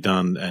essentially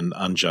done an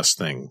unjust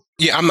thing.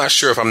 Yeah, I'm not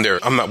sure if I'm there.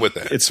 I'm not with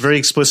that. It's very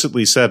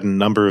explicitly said in a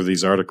number of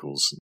these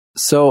articles.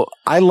 So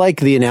I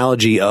like the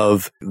analogy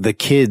of the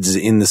kids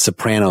in the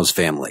Sopranos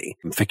family.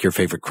 Pick your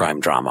favorite crime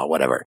drama,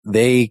 whatever.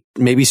 They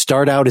maybe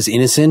start out as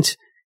innocent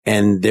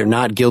and they're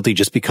not guilty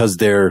just because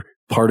they're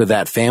part of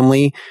that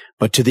family.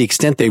 But to the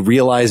extent they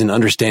realize and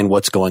understand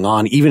what's going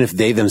on, even if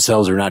they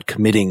themselves are not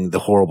committing the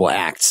horrible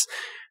acts,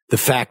 the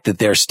fact that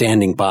they're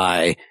standing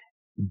by,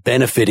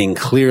 benefiting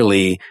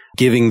clearly,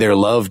 giving their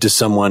love to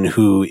someone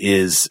who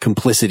is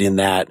complicit in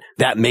that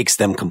makes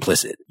them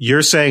complicit.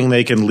 You're saying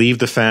they can leave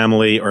the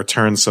family or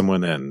turn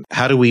someone in.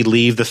 How do we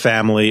leave the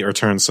family or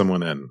turn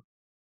someone in?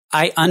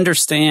 I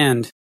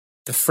understand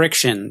the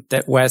friction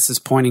that Wes is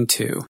pointing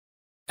to.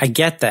 I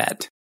get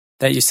that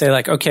you say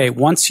like, okay,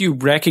 once you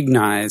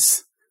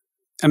recognize,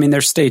 I mean,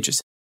 there's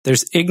stages.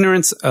 There's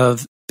ignorance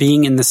of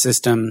being in the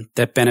system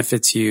that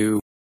benefits you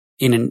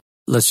in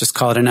let's just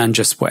call it an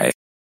unjust way.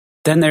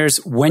 Then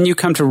there's when you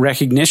come to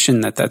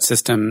recognition that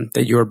system,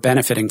 that you're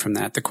benefiting from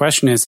that. The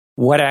question is,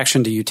 what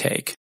action do you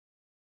take?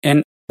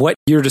 And what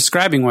you're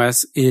describing,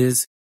 Wes,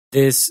 is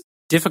this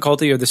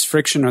difficulty or this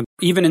friction, or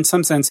even in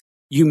some sense,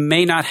 you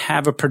may not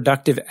have a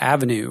productive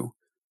avenue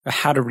of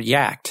how to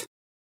react.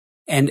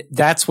 And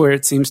that's where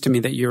it seems to me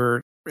that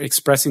you're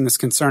expressing this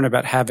concern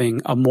about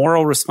having a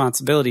moral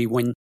responsibility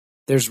when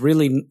there's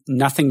really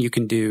nothing you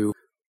can do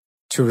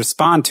to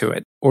respond to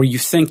it, or you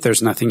think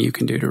there's nothing you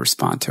can do to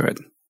respond to it.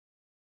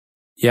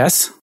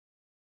 Yes?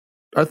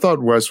 I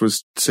thought Wes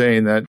was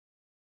saying that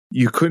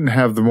you couldn't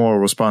have the moral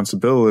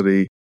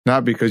responsibility,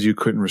 not because you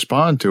couldn't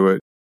respond to it,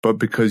 but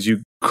because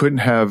you couldn't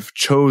have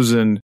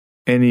chosen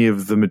any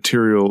of the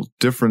material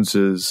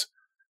differences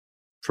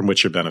from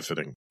which you're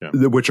benefiting,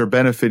 which are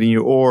benefiting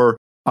you, or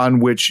on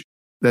which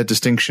that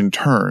distinction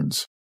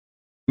turns.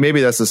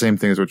 Maybe that's the same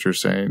thing as what you're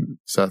saying,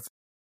 Seth.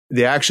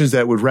 The actions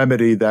that would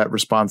remedy that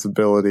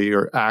responsibility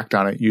or act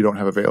on it, you don't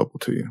have available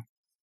to you.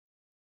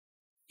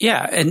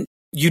 Yeah, and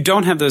you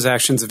don't have those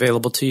actions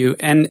available to you.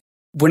 And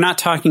we're not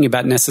talking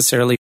about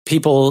necessarily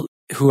people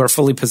who are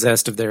fully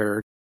possessed of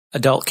their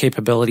adult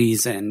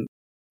capabilities and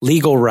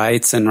legal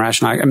rights and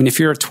rationale. I mean, if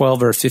you're a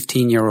 12 or a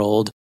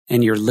 15-year-old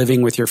and you're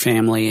living with your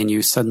family and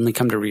you suddenly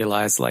come to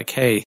realize like,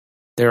 hey,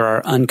 there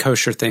are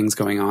unkosher things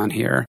going on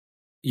here,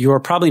 you're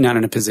probably not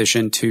in a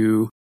position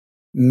to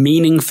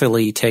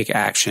meaningfully take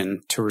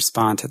action to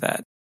respond to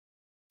that.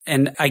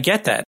 And I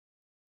get that.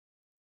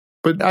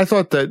 But I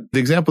thought that the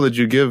example that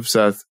you give,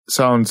 Seth,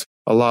 sounds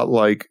a lot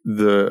like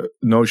the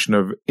notion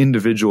of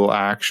individual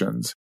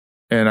actions.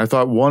 And I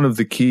thought one of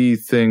the key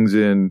things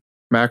in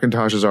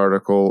McIntosh's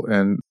article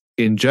and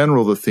in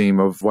general the theme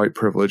of white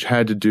privilege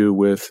had to do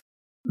with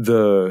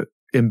the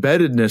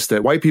embeddedness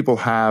that white people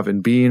have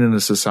in being in a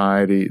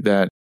society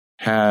that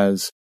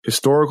has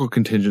historical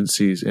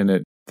contingencies in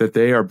it that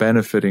they are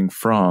benefiting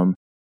from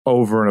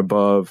over and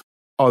above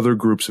other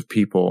groups of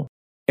people,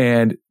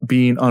 and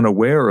being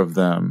unaware of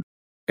them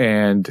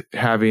and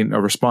having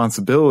a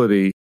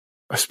responsibility,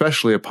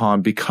 especially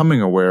upon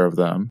becoming aware of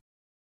them,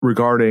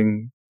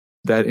 regarding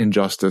that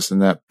injustice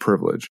and that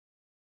privilege.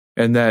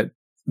 And that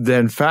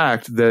then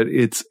fact that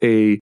it's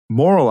a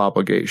moral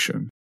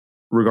obligation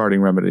regarding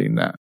remedying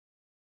that.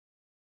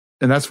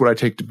 And that's what I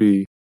take to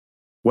be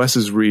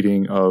Wes's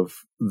reading of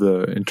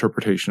the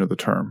interpretation of the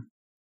term.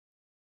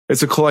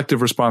 It's a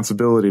collective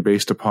responsibility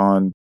based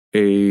upon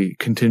a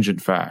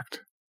contingent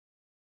fact.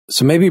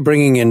 So maybe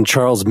bringing in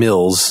Charles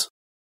Mills,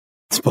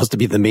 it's supposed to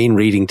be the main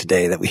reading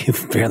today that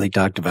we've barely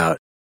talked about,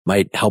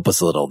 might help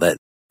us a little. That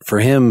for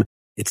him,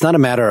 it's not a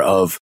matter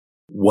of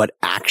what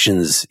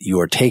actions you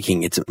are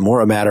taking. It's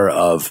more a matter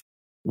of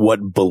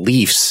what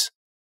beliefs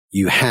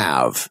you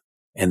have.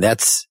 And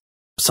that's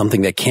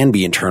something that can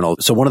be internal.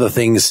 So one of the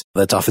things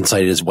that's often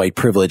cited as white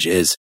privilege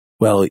is,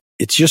 well,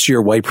 it's just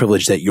your white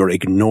privilege that you're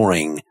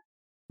ignoring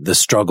the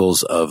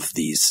struggles of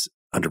these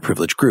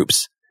underprivileged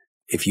groups.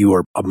 If you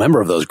are a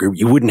member of those groups,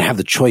 you wouldn't have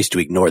the choice to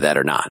ignore that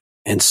or not.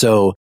 And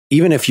so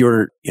even if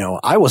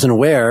I wasn't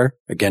aware,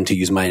 again, to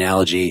use my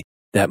analogy,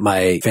 that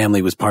my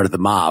family was part of the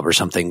mob or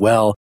something.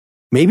 Well,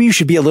 maybe you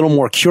should be a little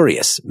more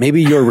curious.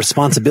 Maybe your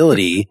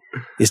responsibility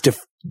is to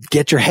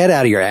get your head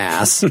out of your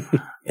ass.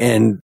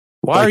 And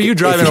why are you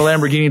driving a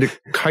Lamborghini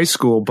to high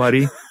school,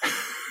 buddy?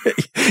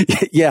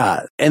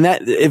 Yeah. And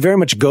that it very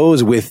much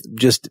goes with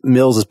just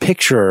Mills's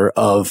picture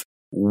of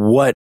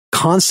what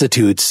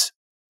constitutes.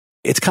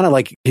 It's kind of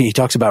like he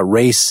talks about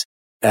race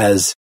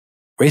is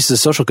a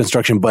social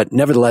construction, but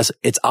nevertheless,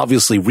 it's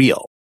obviously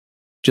real.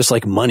 Just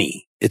like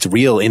money, it's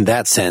real in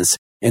that sense.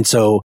 And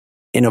so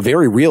in a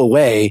very real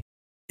way,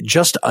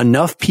 just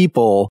enough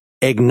people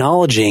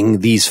acknowledging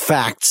these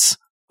facts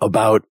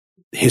about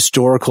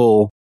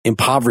historical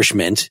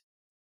impoverishment,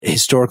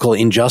 historical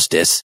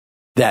injustice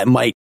that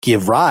might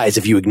give rise,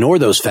 if you ignore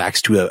those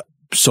facts, to a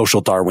social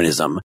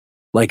Darwinism.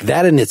 Like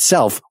that in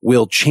itself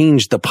will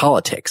change the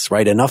politics,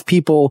 right? Enough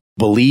people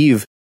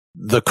believe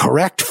the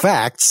correct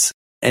facts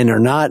and are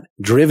not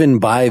driven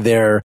by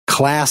their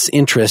class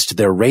interest,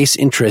 their race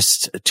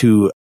interests,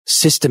 to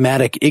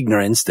systematic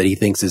ignorance that he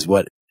thinks is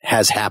what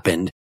has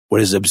happened,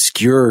 what has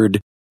obscured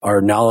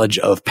our knowledge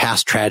of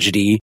past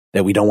tragedy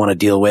that we don't want to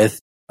deal with,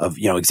 of,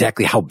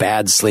 exactly how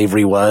bad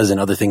slavery was and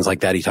other things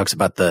like that. He talks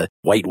about the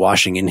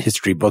whitewashing in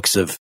history books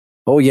of,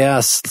 oh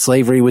yes,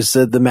 slavery was,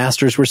 the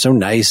masters were so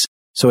nice.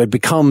 So it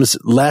becomes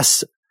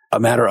less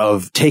a matter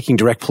of taking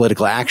direct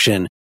political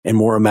action and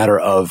more a matter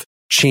of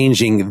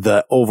changing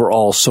the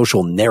overall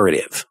social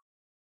narrative.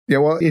 Yeah,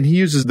 well, and he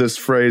uses this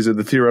phrase that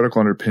the theoretical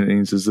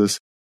underpinnings is this,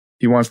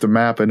 he wants to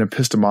map an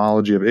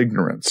epistemology of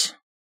ignorance.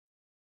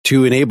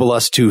 To enable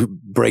us to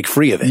break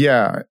free of it.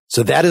 Yeah.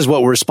 So that is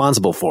what we're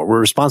responsible for. We're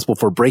responsible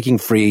for breaking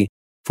free,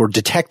 for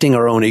detecting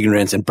our own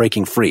ignorance and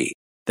breaking free.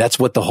 That's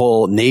what the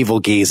whole navel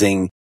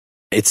gazing,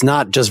 it's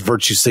not just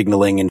virtue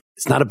signaling, and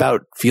it's not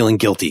about feeling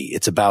guilty.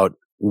 It's about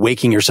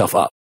waking yourself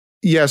up.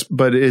 Yes,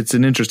 but it's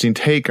an interesting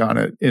take on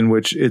it in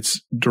which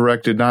it's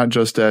directed not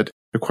just at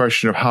the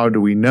question of how do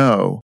we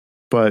know,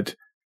 but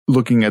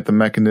looking at the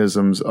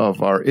mechanisms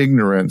of our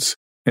ignorance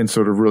and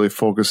sort of really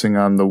focusing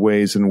on the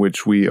ways in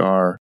which we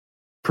are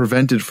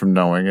prevented from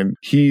knowing. And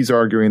he's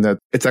arguing that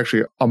it's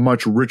actually a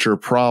much richer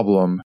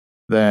problem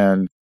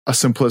than a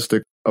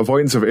simplistic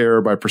avoidance of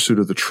error by pursuit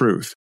of the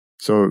truth.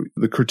 So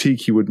the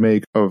critique he would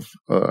make of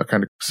a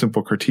kind of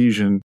simple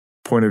Cartesian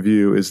point of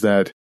view is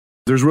that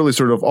there's really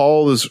sort of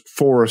all this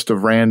forest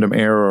of random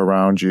error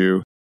around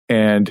you.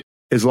 And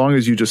as long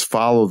as you just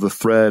follow the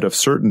thread of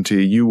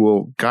certainty, you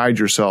will guide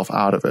yourself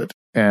out of it.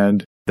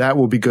 And that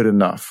will be good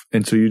enough.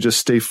 And so you just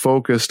stay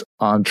focused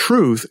on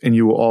truth and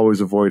you will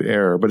always avoid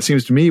error. But it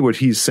seems to me what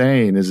he's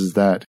saying is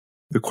that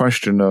the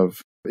question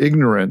of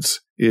ignorance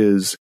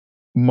is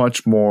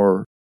much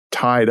more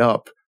tied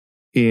up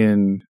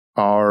in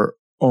our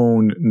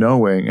own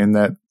knowing, and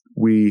that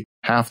we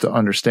have to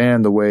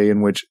understand the way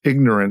in which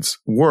ignorance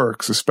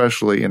works,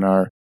 especially in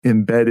our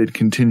embedded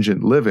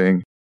contingent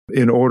living,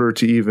 in order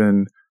to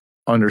even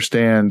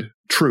understand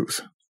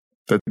truth,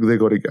 that they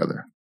go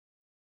together.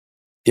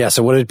 Yeah.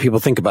 So what did people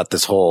think about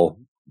this whole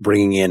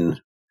bringing in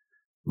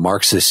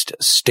Marxist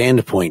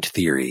standpoint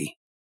theory,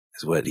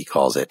 is what he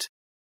calls it?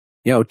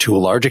 To a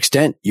large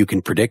extent, you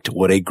can predict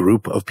what a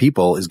group of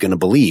people is going to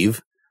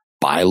believe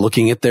by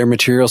looking at their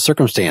material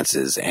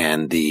circumstances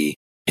and the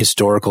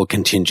historical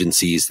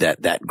contingencies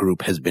that that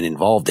group has been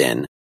involved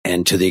in.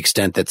 And to the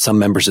extent that some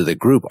members of the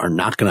group are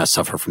not going to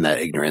suffer from that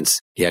ignorance,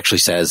 he actually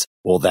says,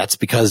 well, that's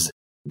because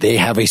they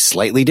have a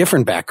slightly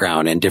different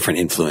background and different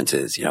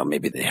influences.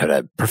 Maybe they had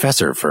a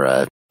professor for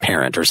a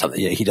parent or something.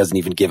 He doesn't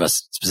even give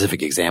us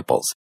specific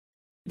examples.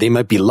 They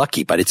might be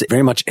lucky, but it's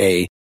very much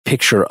a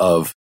picture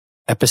of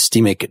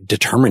epistemic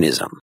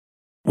determinism,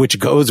 which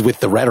goes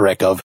with the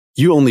rhetoric of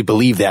you only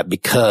believe that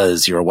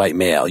because you're a white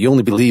male. You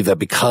only believe that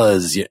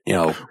because,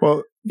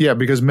 Well, yeah,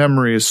 because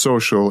memory is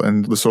social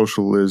and the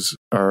social is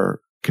our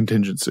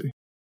contingency.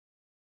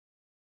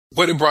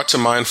 What it brought to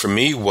mind for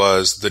me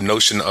was the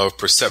notion of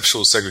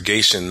perceptual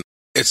segregation.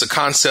 It's a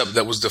concept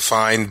that was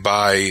defined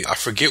by, I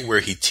forget where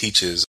he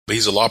teaches, but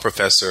he's a law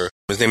professor.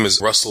 His name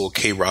is Russell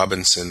K.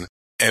 Robinson.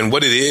 And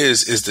what it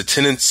is the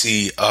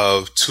tendency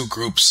of two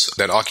groups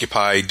that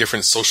occupy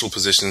different social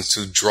positions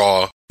to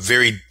draw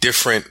very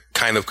different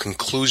kind of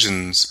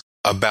conclusions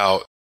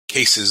about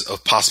cases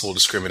of possible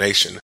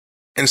discrimination.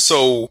 And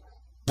so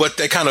what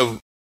that kind of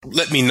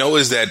let me know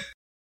is that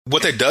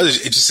what that does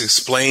is it just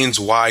explains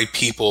why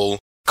people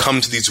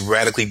come to these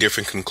radically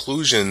different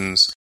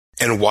conclusions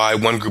and why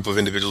one group of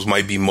individuals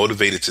might be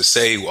motivated to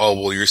say, oh,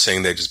 well, you're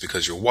saying that just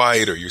because you're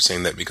white, or you're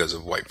saying that because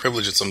of white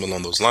privilege or something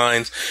along those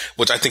lines,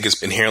 which I think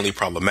is inherently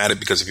problematic,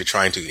 because if you're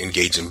trying to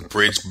engage in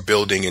bridge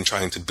building and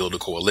trying to build a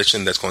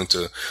coalition, that's going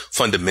to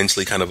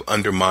fundamentally kind of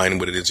undermine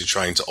what it is you're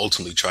trying to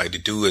ultimately try to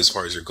do as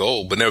far as your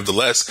goal. But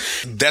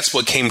nevertheless, that's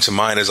what came to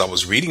mind as I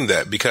was reading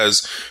that,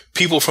 because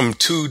people from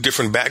two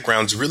different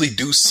backgrounds really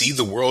do see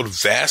the world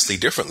vastly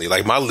differently.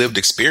 Like my lived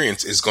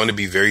experience is going to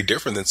be very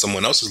different than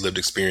someone else's lived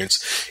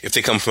experience if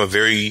they come from a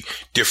very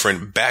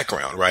different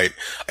background, right?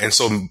 And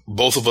so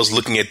both of us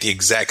looking at the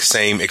exact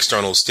same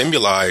external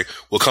stimuli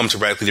will come to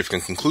radically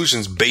different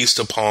conclusions based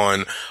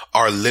upon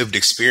our lived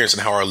experience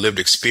and how our lived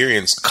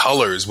experience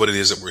colors what it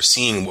is that we're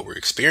seeing and what we're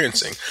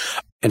experiencing.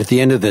 And at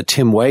the end of the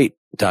Tim White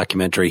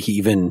documentary, he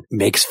even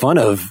makes fun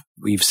of,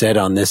 we've said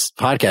on this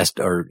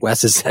podcast, or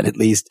Wes has said at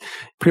least,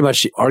 pretty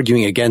much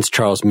arguing against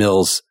Charles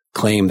Mills'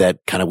 claim that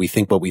kind of we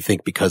think what we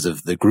think because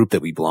of the group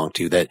that we belong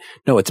to, that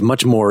no, it's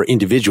much more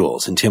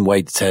individuals. And Tim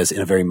White says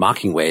in a very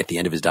mocking way at the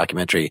end of his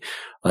documentary,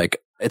 like,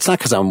 it's not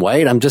because I'm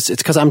white, it's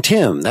because I'm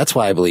Tim. That's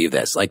why I believe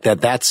this. Like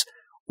that's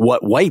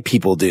what white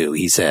people do,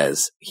 he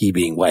says, he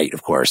being white,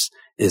 of course,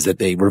 is that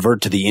they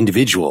revert to the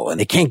individual and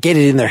they can't get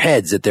it in their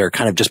heads that they're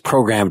kind of just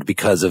programmed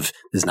because of,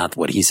 this is not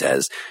what he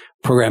says,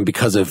 programmed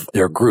because of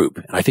their group.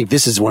 And I think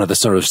this is one of the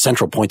sort of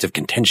central points of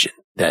contention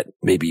that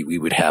maybe we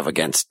would have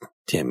against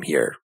Tim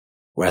here.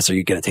 Wes, are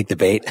you going to take the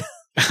bait?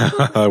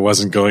 I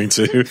wasn't going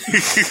to.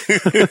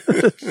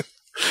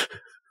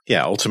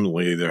 Yeah,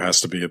 ultimately there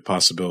has to be a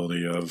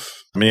possibility of,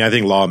 I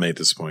think Law made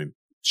this point.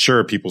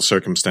 Sure, people's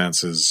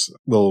circumstances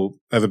will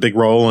have a big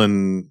role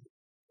in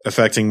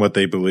affecting what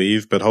they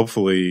believe, but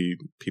hopefully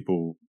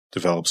people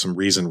develop some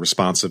reason,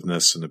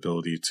 responsiveness, and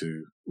ability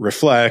to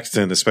reflect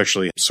and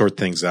especially sort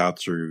things out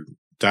through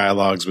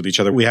dialogues with each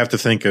other. We have to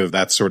think of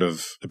that sort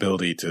of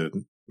ability to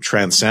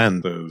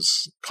transcend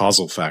those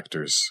causal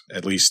factors,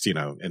 at least,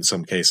 in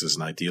some cases,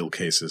 in ideal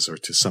cases, or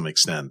to some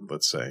extent,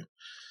 let's say.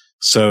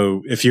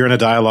 So if you're in a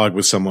dialogue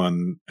with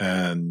someone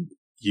and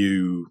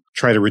you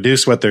try to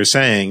reduce what they're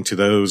saying to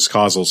those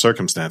causal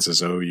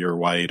circumstances, oh, you're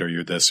white or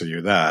you're this or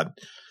you're that,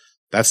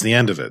 that's the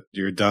end of it.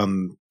 You're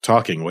done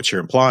talking. What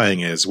you're implying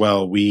is,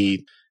 well,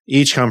 we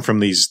each come from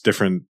these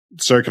different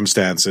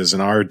circumstances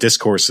and our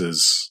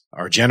discourses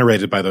are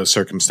generated by those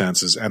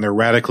circumstances and they're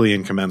radically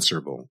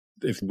incommensurable.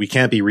 If we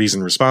can't be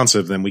reason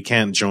responsive, then we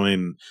can't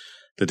join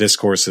the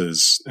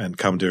discourses and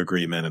come to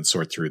agreement and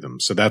sort through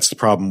them. So that's the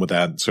problem with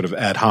that sort of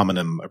ad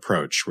hominem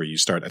approach where you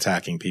start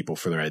attacking people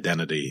for their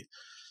identity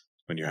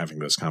when you're having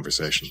those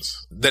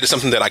conversations. That is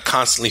something that I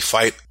constantly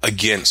fight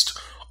against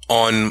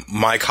on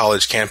my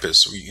college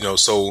campus.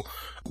 So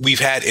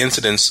we've had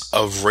incidents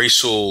of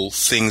racial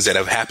things that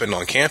have happened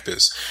on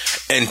campus.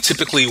 And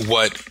typically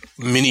what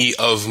many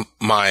of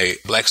my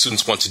black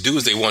students want to do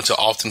is they want to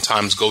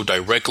oftentimes go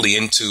directly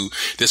into,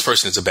 this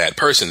person is a bad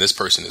person, this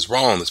person is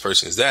wrong, this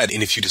person is that.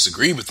 And if you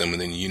disagree with them,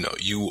 and then,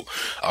 you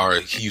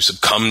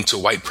succumb to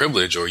white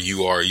privilege, or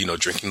you are,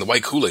 drinking the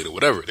white Kool-Aid or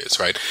whatever it is,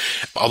 right?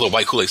 Although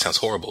white Kool-Aid sounds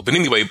horrible. But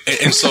anyway,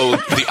 and so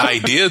the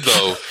idea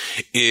though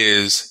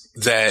is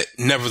that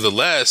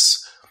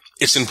nevertheless,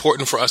 it's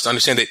important for us to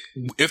understand that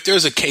if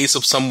there's a case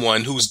of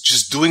someone who's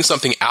just doing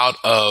something out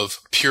of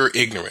pure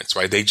ignorance,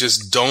 right? They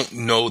just don't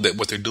know that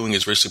what they're doing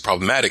is racially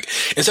problematic.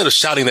 Instead of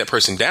shouting that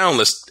person down,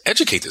 let's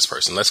educate this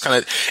person.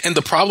 And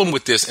the problem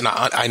with this, and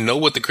I know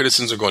what the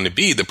criticisms are going to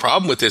be. The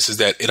problem with this is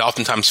that it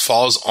oftentimes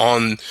falls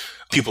on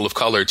people of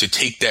color to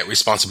take that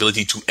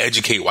responsibility to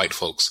educate white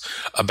folks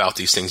about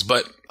these things.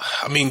 But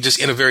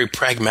just in a very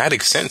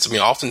pragmatic sense,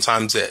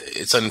 oftentimes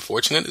it's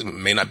unfortunate. It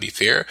may not be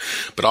fair,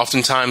 but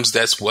oftentimes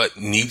that's what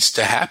needs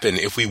to happen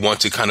if we want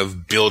to kind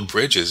of build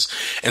bridges.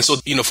 And so,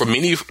 for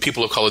many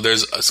people of color,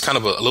 there's kind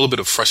of a little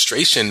bit of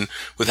frustration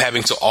with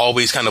having to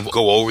always kind of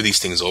go over these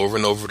things over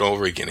and over and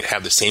over again and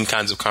have the same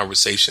kinds of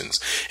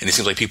conversations. And it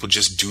seems like people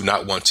just do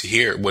not want to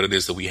hear what it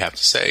is that we have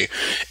to say.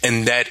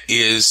 And that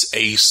is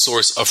a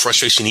source of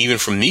frustration even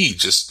for me,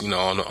 just,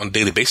 on a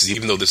daily basis,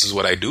 even though this is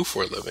what I do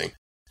for a living.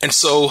 And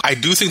so I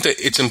do think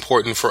that it's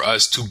important for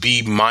us to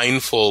be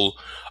mindful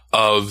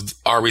of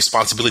our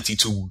responsibility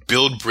to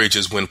build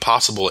bridges when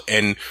possible,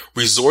 and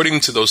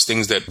resorting to those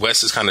things that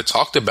Wes has kind of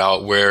talked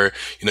about where,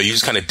 you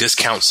just kind of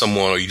discount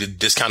someone or you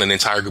discount an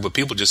entire group of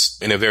people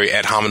just in a very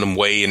ad hominem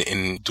way and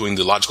in doing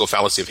the logical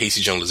fallacy of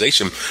hasty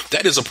generalization.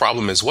 That is a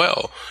problem as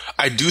well.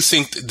 I do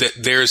think that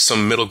there's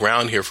some middle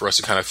ground here for us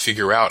to kind of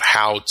figure out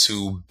how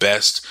to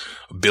best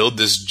build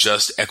this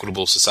just,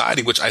 equitable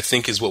society, which I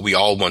think is what we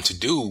all want to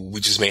do.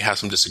 We just may have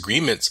some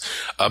disagreements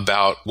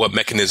about what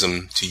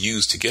mechanism to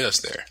use to get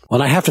us there.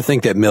 Well, I have to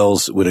think that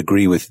Mills would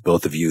agree with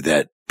both of you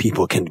that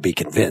people can be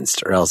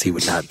convinced, or else he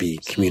would not be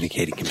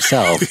communicating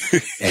himself.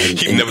 And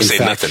he'd never say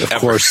nothing, of ever.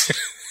 Course,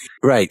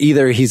 right.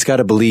 Either he's got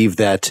to believe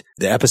that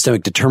the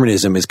epistemic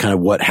determinism is kind of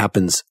what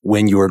happens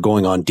when you are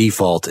going on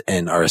default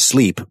and are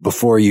asleep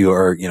before you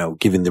are,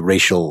 given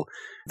the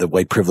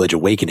white privilege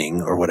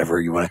awakening or whatever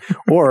you want to,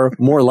 or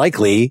more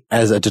likely,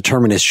 as a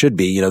determinist should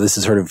be, this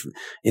is sort of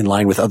in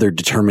line with other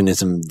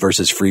determinism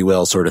versus free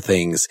will sort of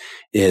things,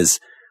 is,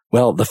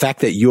 well, the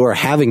fact that you are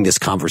having this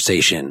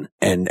conversation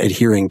and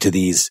adhering to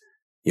these,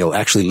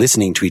 actually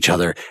listening to each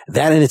other,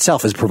 that in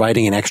itself is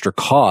providing an extra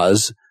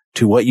cause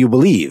to what you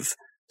believe.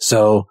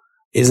 So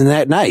Isn't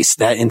that nice?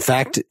 That, in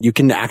fact, you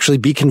can actually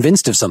be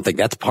convinced of something.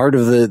 That's part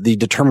of the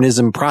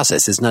determinism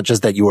process. It's not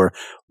just that you were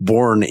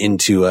born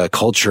into a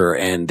culture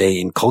and they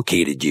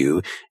inculcated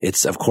you.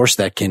 It's, of course,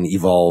 that can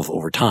evolve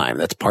over time.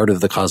 That's part of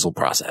the causal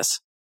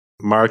process.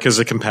 Mark is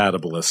a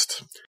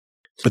compatibilist.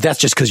 But that's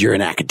just because you're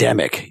an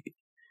academic.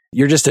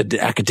 You're just an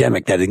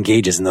academic that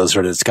engages in those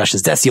sort of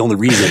discussions. That's the only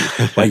reason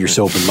why you're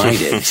so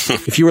open-minded.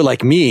 If you were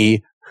like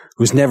me,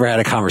 who's never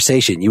had a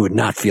conversation, you would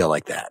not feel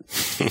like that.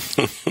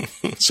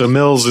 So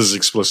Mills is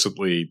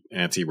explicitly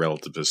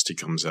anti-relativist. He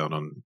comes out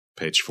on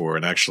page 4.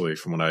 And actually,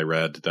 from what I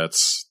read,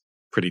 that's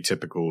pretty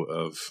typical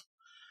of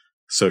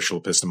social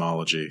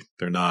epistemology.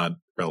 They're not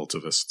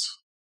relativists.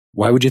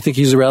 Why would you think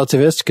he's a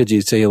relativist? Could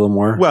you say a little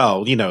more?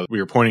 Well, we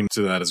were pointing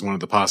to that as one of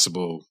the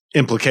possible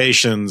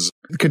implications.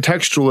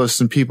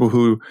 Contextualists and people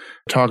who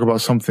talk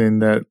about something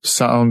that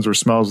sounds or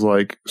smells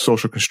like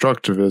social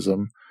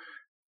constructivism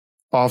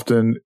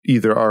often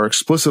either are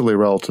explicitly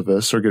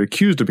relativists or get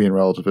accused of being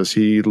relativists.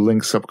 He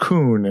links up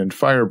Kuhn and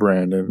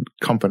Firebrand and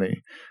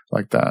company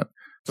like that.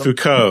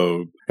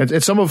 Foucault.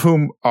 And some of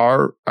whom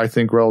are, I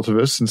think,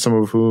 relativists, and some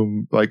of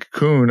whom, like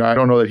Kuhn, I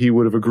don't know that he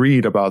would have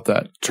agreed about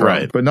that term.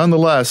 Right. But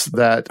nonetheless,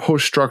 that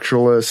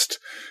post-structuralist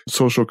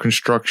social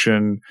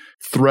construction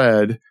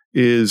thread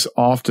is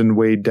often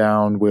weighed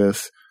down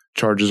with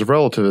charges of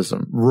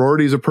relativism.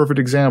 Rorty's a perfect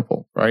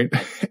example, right?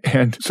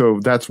 And so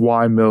that's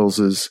why Mills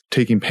is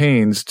taking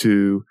pains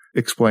to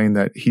explain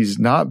that he's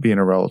not being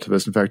a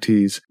relativist. In fact,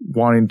 he's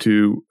wanting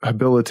to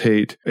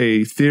habilitate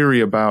a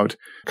theory about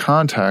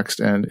context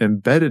and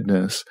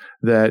embeddedness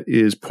that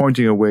is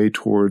pointing away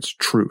towards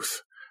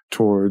truth,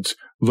 towards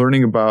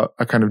learning about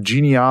a kind of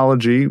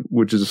genealogy,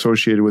 which is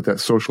associated with that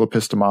social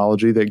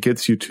epistemology that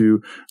gets you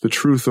to the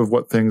truth of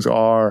what things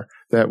are,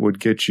 that would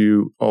get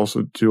you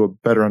also to a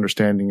better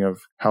understanding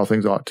of how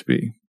things ought to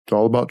be. It's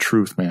all about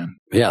truth, man.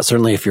 Yeah,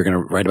 certainly if you're going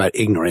to write about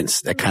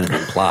ignorance, that kind of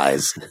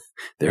implies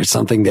there's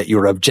something that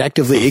you're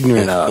objectively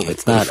ignorant of.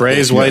 It's not. The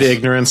phrase white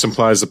ignorance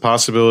implies the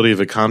possibility of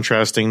a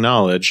contrasting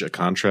knowledge, a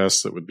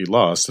contrast that would be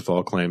lost if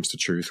all claims to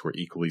truth were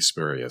equally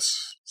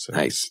spurious. So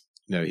nice.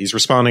 He's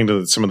responding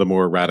to some of the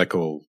more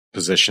radical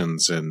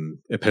positions in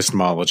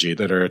epistemology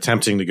that are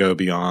attempting to go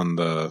beyond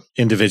the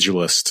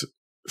individualist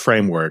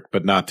framework,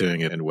 but not doing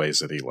it in ways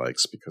that he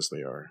likes because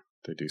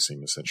they do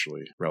seem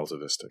essentially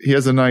relativistic. He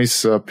has a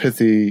nice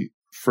pithy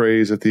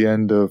phrase at the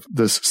end of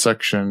this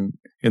section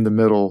in the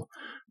middle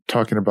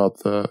talking about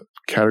the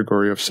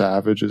category of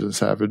savages and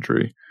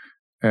savagery.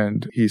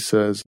 And he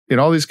says, in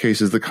all these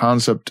cases, the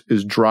concept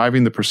is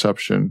driving the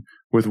perception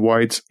with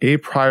whites a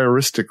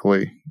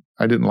prioristically.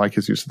 I didn't like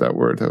his use of that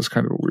word. That was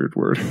kind of a weird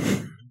word.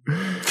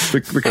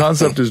 The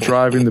concept is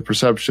driving the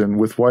perception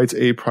with whites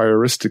a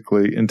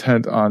prioristically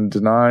intent on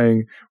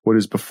denying what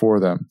is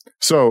before them.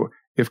 So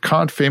if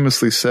Kant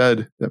famously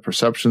said that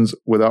perceptions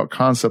without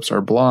concepts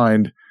are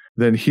blind,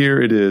 then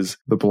here it is,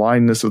 the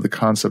blindness of the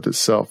concept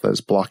itself that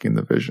is blocking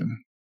the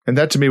vision. And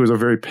that to me was a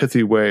very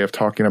pithy way of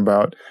talking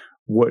about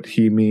what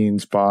he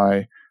means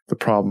by the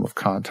problem of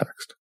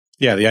context.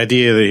 Yeah, the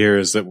idea here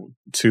is that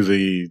to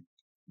the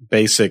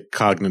basic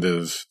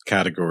cognitive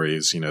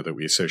categories, that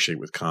we associate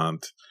with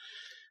Kant,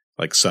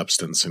 like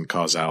substance and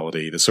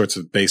causality, the sorts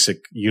of basic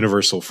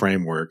universal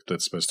framework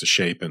that's supposed to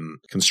shape and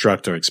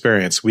construct our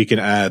experience, we can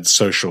add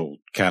social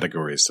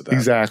categories to that.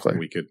 Exactly.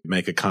 We could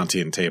make a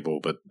Kantian table,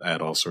 but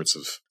add all sorts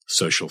of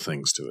social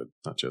things to it,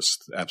 not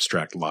just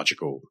abstract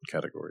logical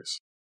categories.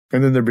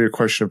 And then there'd be a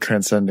question of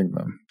transcending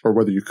them, or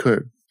whether you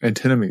could.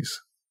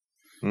 Antinomies.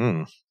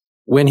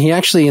 When he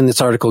actually in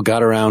this article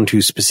got around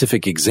to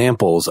specific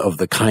examples of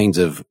the kinds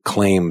of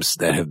claims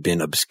that have been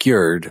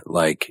obscured,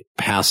 like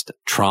past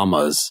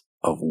traumas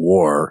of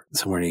war,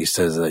 somewhere he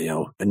says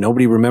that,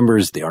 nobody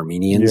remembers the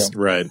Armenians.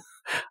 Yeah. Right.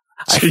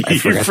 I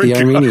forgot the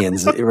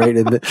Armenians, right?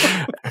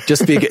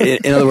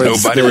 In other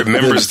words, nobody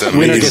remembers them,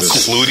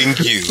 including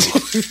you.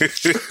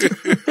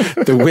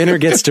 The winner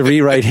gets to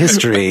rewrite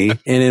history.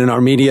 And in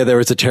Armenia, there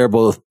was a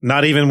terrible.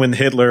 Not even when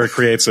Hitler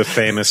creates a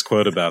famous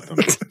quote about them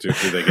do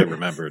they get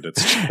remembered.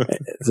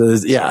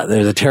 There's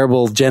a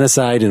terrible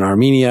genocide in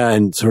Armenia,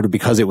 and sort of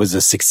because it was a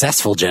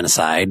successful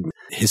genocide,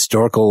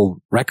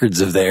 historical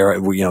records of there,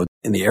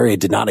 in the area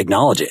did not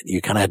acknowledge it.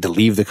 You kind of had to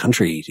leave the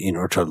country in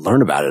order to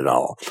learn about it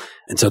all.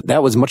 And so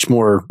that was much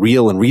more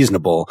real and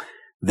reasonable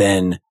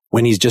than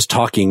when he's just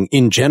talking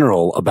in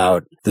general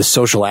about the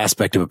social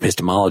aspect of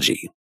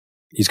epistemology.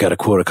 He's got to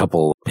quote a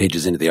couple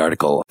pages into the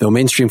article. Though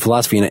mainstream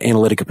philosophy and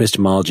analytic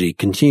epistemology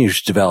continues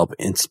to develop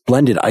in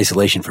splendid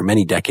isolation for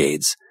many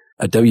decades,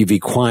 a W.V.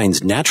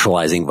 Quine's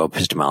naturalizing of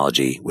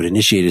epistemology would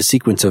initiate a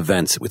sequence of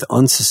events with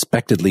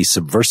unsuspectedly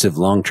subversive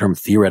long-term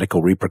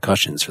theoretical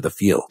repercussions for the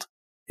field.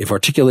 If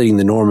articulating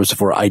the norms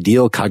for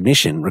ideal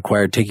cognition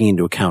required taking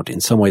into account in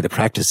some way the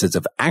practices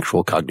of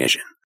actual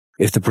cognition,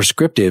 if the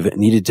prescriptive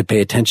needed to pay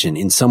attention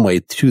in some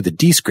way to the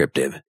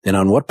descriptive, then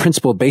on what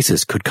principal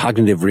basis could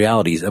cognitive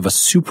realities of a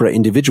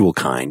supra-individual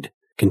kind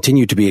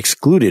continue to be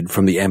excluded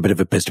from the ambit of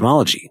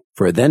epistemology?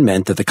 For it then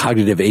meant that the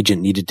cognitive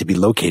agent needed to be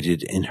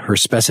located in her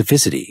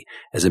specificity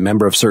as a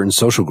member of certain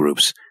social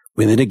groups,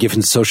 within a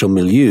given social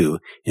milieu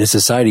in a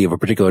society of a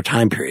particular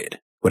time period.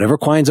 Whatever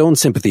Quine's own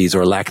sympathies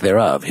or lack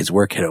thereof, his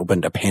work had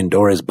opened a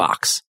Pandora's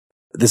box.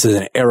 This is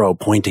an arrow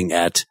pointing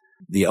at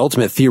the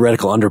ultimate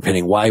theoretical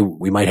underpinning why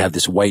we might have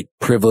this white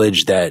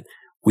privilege that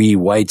we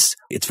whites,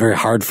 it's very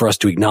hard for us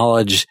to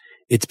acknowledge.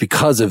 It's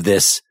because of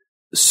this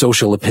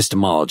social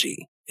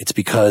epistemology. It's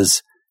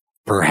because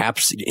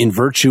perhaps in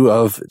virtue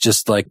of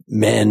just like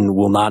men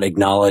will not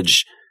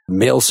acknowledge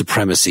male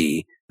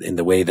supremacy in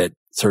the way that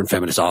certain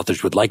feminist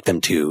authors would like them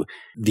to,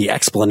 the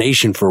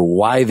explanation for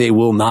why they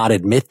will not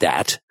admit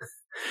that,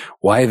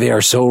 why they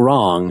are so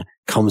wrong,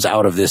 comes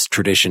out of this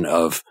tradition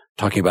of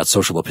talking about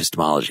social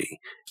epistemology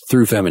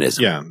through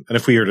feminism. Yeah. And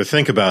if we were to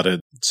think about it,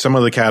 some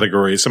of the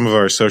categories, some of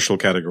our social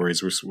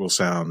categories will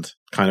sound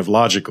kind of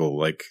logical,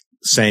 like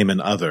same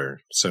and other.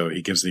 So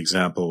he gives the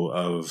example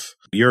of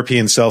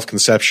European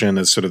self-conception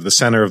as sort of the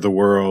center of the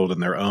world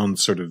and their own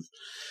sort of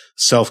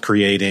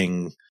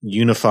self-creating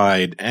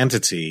unified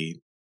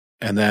entity.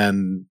 And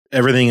then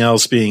everything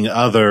else being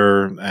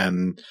other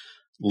and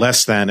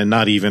less than and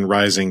not even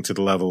rising to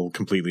the level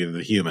completely of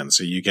the human.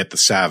 So you get the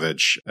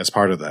savage as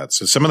part of that.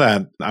 So some of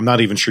that, I'm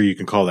not even sure you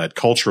can call that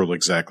cultural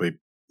exactly,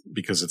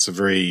 because it's a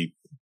very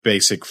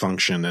basic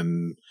function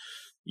in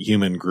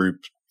human group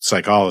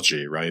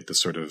psychology, right? The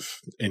sort of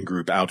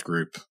in-group,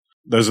 out-group.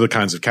 Those are the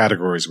kinds of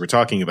categories we're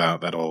talking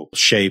about that'll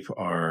shape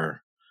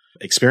our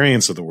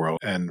experience of the world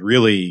and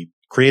really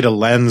create a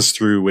lens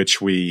through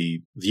which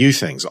we view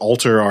things,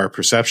 alter our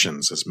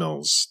perceptions, as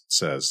Mills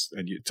says.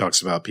 And he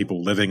talks about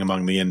people living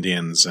among the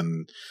Indians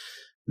and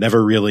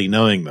never really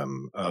knowing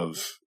them,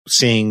 of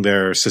seeing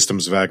their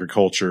systems of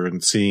agriculture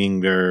and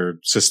seeing their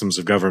systems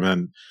of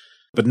government,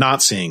 but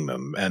not seeing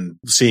them and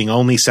seeing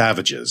only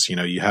savages. You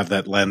know, you have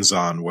that lens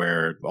on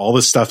where all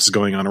this stuff is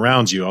going on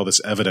around you, all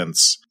this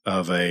evidence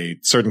of a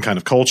certain kind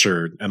of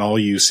culture, and all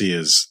you see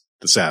is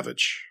the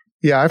savage.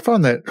 Yeah, I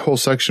found that whole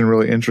section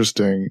really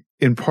interesting,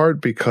 in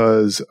part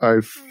because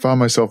I found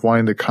myself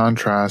wanting to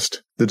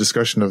contrast the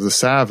discussion of the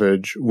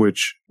savage,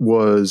 which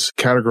was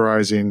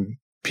categorizing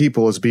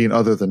people as being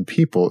other than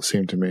people, it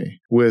seemed to me,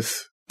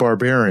 with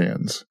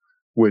barbarians,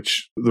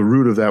 which the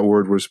root of that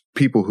word was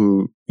people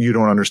who you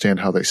don't understand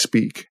how they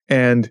speak.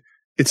 And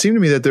it seemed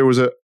to me that there was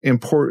an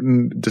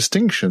important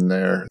distinction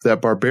there,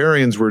 that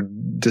barbarians were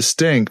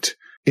distinct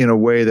in a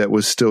way that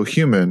was still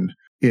human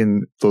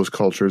in those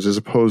cultures, as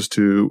opposed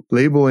to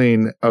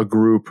labeling a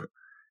group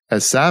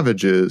as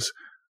savages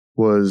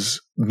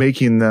was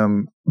making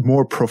them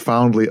more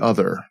profoundly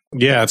other.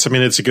 Yeah, it's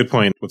a good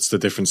point. What's the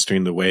difference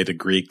between the way the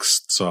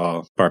Greeks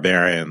saw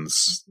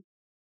barbarians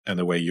and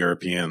the way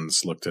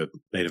Europeans looked at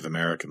Native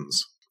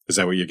Americans? Is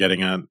that what you're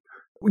getting at?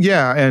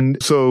 Yeah. And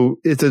so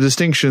it's a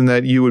distinction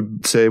that you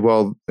would say,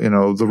 well, you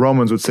know, the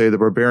Romans would say the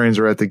barbarians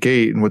are at the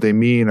gate, and what they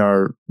mean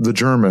are the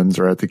Germans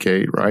are at the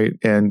gate, right?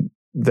 And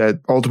that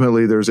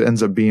ultimately there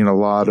ends up being a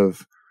lot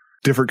of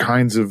different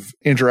kinds of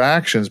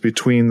interactions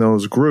between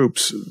those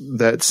groups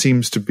that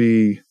seems to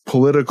be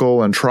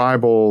political and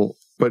tribal,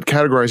 but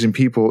categorizing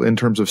people in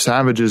terms of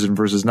savages and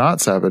versus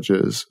not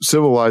savages,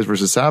 civilized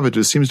versus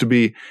savages, seems to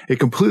be a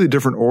completely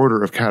different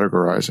order of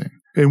categorizing,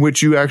 in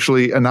which you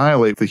actually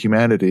annihilate the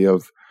humanity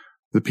of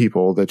the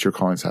people that you're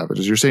calling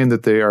savages. You're saying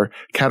that they are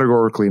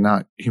categorically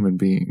not human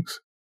beings.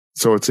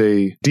 So it's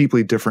a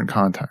deeply different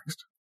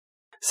context.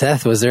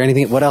 Seth, was there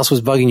anything, what else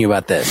was bugging you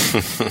about this?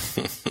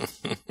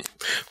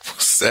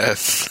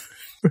 Seth.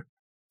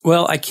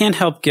 Well, I can't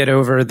help get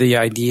over the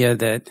idea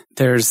that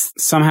there's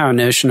somehow a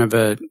notion of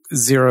a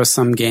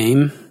zero-sum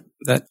game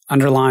that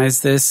underlies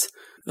this.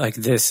 Like,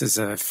 this is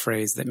a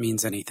phrase that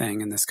means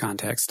anything in this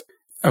context.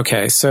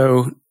 Okay,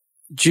 so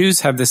Jews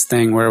have this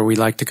thing where we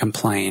like to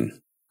complain.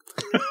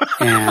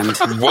 And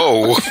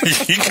whoa,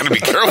 you gotta be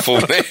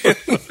careful, man.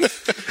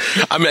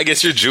 I mean, I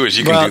guess you're Jewish.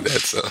 You can do that.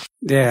 So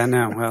yeah,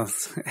 no. Well,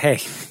 hey,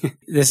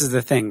 this is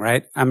the thing,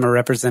 right? I'm a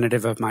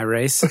representative of my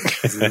race.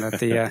 Isn't that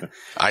the?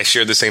 I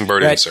share the same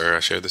burden, right? Sir. I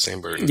share the same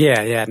burden.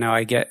 Yeah. No,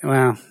 I get.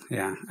 Well,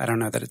 yeah. I don't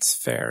know that it's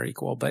fair or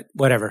equal, but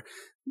whatever.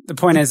 The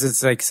point is,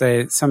 it's like,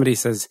 say somebody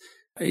says,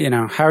 you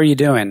know, how are you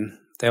doing?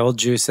 The old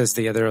Jew says,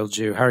 the other old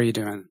Jew, how are you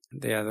doing?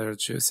 The other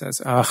Jew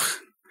says, oh,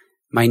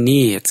 my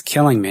knee, it's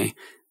killing me.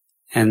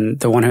 And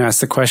the one who asked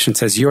the question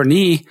says, your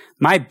knee,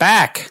 my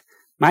back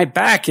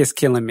is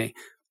killing me.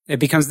 It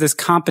becomes this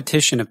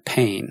competition of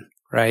pain,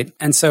 right?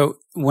 And so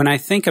when I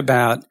think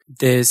about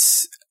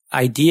this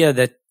idea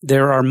that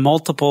there are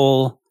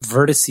multiple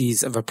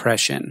vertices of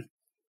oppression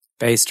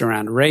based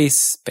around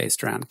race,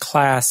 based around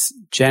class,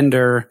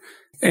 gender,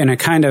 in a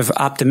kind of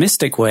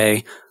optimistic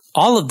way,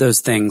 all of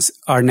those things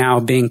are now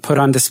being put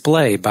on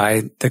display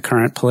by the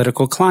current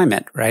political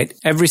climate, right?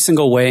 Every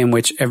single way in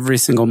which every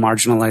single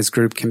marginalized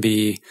group can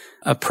be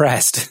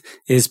oppressed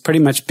is pretty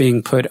much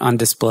being put on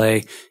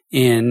display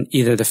in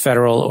either the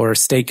federal or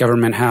state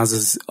government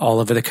houses all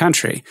over the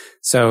country.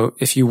 So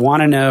if you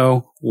want to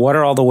know what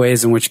are all the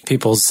ways in which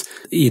people's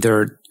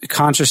either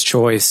conscious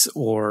choice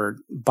or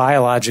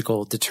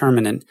biological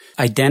determinant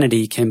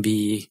identity can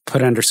be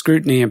put under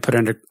scrutiny and put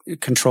under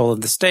control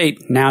of the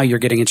state, now you're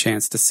getting a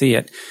chance to see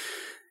it.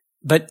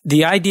 But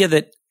the idea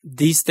that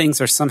these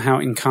things are somehow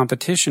in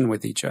competition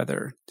with each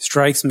other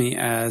strikes me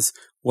as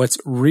what's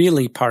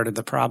really part of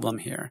the problem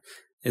here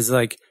is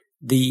like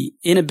the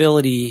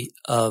inability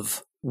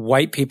of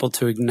white people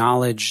to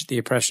acknowledge the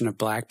oppression of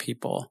black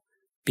people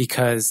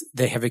because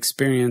they have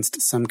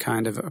experienced some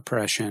kind of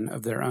oppression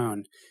of their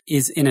own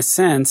is, in a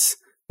sense,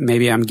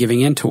 maybe I'm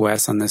giving in to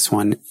Wes on this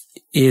one,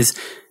 is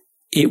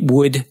it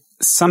would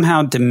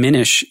somehow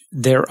diminish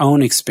their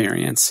own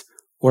experience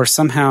or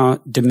somehow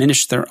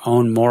diminish their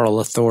own moral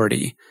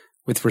authority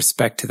with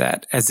respect to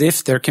that, as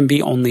if there can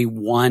be only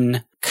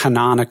one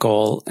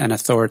canonical and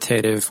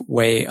authoritative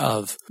way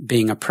of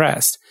being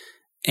oppressed.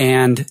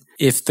 And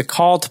if the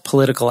call to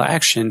political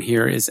action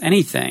here is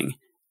anything,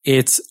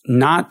 it's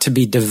not to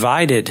be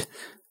divided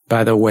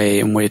by the way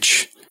in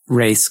which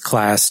race,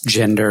 class,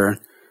 gender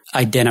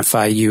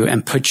identify you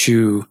and put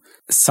you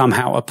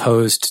somehow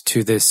opposed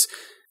to this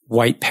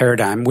white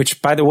paradigm,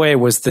 which, by the way,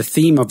 was the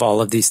theme of all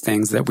of these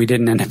things that we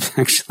didn't end up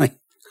actually,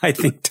 I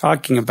think,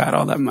 talking about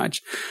all that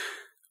much,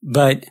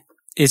 but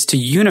is to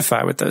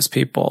unify with those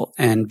people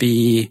and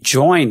be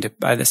joined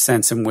by the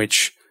sense in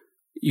which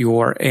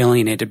you're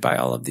alienated by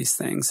all of these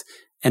things.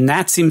 And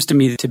that seems to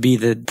me to be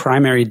the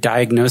primary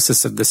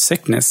diagnosis of the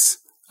sickness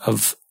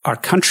of our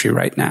country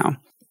right now.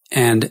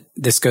 And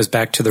this goes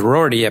back to the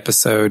Rorty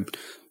episode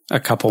a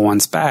couple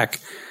ones back,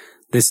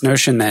 this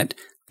notion that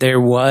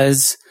there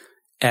was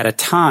at a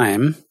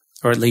time,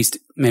 or at least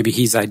maybe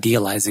he's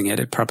idealizing it.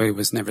 It probably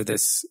was never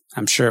this,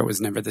 I'm sure it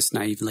was never this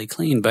naively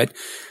clean, but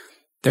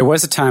there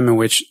was a time in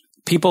which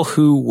people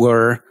who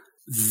were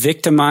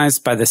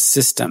victimized by the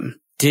system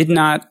did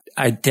not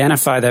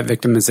identify that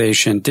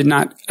victimization, did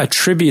not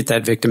attribute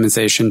that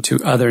victimization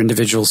to other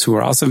individuals who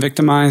were also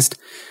victimized.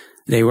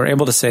 They were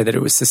able to say that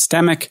it was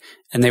systemic,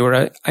 and they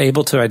were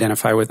able to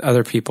identify with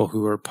other people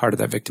who were part of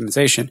that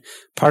victimization.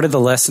 Part of the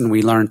lesson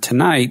we learned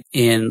tonight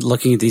in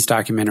looking at these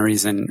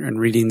documentaries and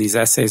reading these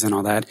essays and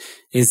all that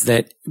is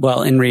that,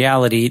 well, in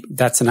reality,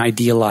 that's an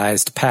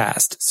idealized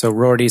past. So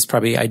Rorty is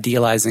probably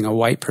idealizing a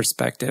white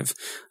perspective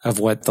of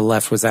what the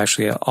left was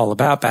actually all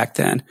about back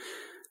then.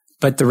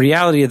 But the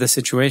reality of the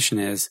situation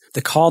is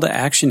the call to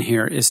action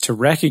here is to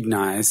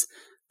recognize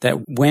that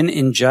when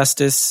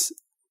injustice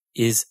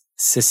is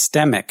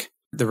systemic,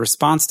 the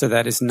response to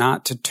that is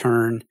not to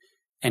turn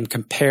and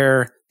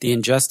compare the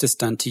injustice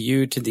done to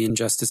you to the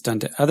injustice done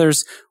to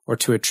others, or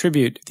to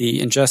attribute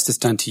the injustice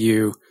done to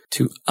you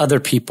to other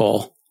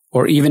people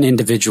or even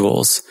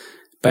individuals,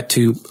 but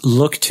to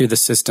look to the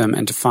system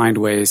and to find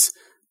ways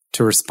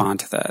to respond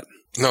to that.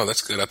 No,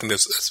 that's good. I think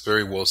that's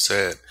very well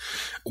said.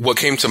 What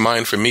came to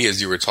mind for me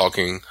as you were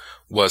talking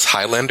was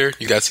Highlander.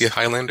 You guys see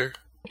Highlander?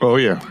 Oh,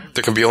 yeah.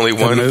 There can be only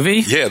one. The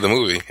movie? Yeah, the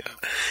movie.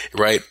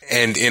 Right.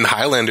 And in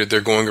Highlander,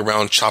 they're going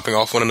around chopping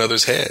off one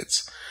another's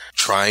heads,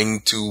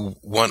 trying to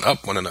one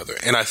up one another.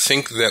 And I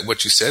think that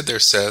what you said there,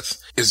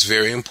 Seth, is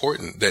very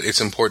important, that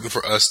it's important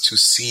for us to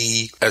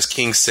see, as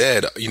King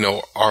said,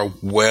 our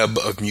web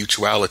of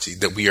mutuality,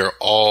 that we are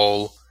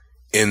all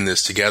in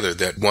this together,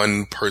 that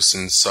one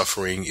person's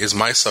suffering is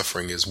my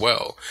suffering as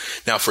well.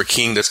 Now, for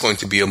King, that's going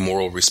to be a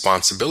moral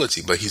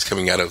responsibility, but he's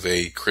coming out of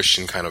a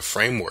Christian kind of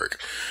framework.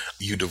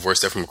 You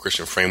divorce that from a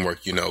Christian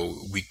framework,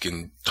 we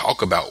can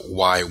talk about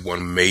why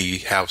one may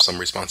have some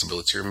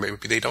responsibility or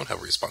maybe they don't have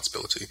a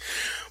responsibility.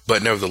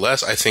 But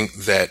nevertheless, I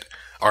think that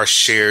our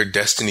shared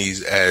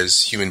destinies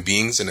as human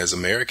beings and as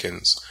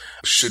Americans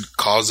should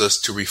cause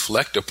us to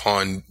reflect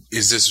upon,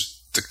 is this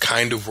the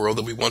kind of world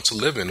that we want to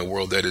live in, a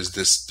world that is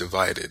this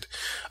divided,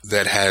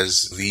 that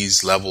has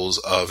these levels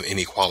of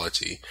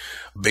inequality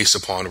based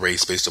upon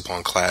race, based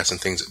upon class, and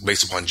things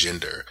based upon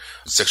gender,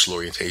 sexual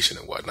orientation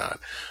and whatnot,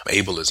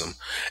 ableism.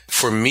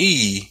 For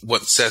me,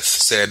 what Seth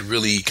said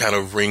really kind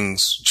of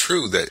rings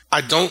true, that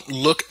I don't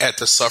look at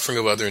the suffering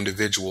of other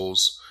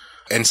individuals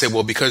and say,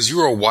 well, because you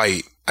are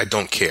white, I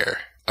don't care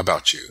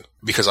about you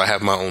because I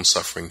have my own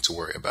suffering to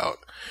worry about.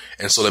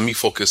 And so let me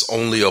focus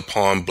only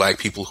upon black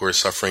people who are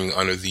suffering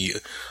under the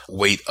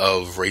weight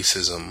of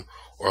racism,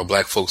 or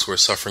black folks who are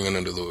suffering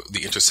under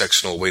the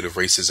intersectional weight of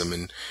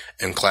racism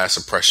and class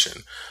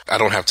oppression. I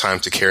don't have time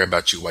to care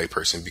about you, white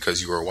person,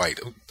 because you are white.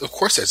 Of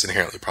course, that's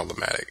inherently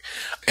problematic.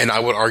 And I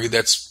would argue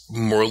that's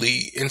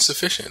morally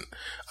insufficient.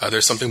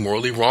 There's something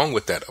morally wrong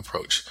with that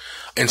approach.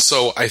 And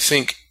so I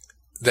think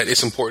that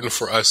it's important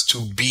for us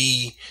to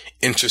be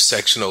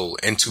intersectional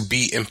and to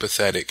be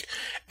empathetic.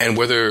 And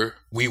whether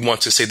we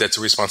want to say that's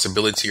a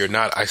responsibility or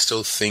not, I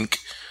still think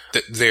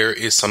that there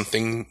is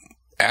something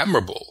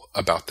admirable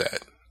about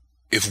that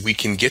if we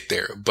can get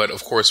there. But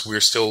of course,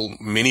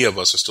 many of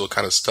us are still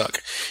kind of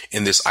stuck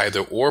in this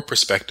either or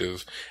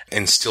perspective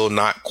and still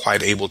not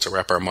quite able to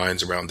wrap our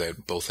minds around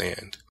that both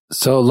and.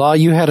 So, Law,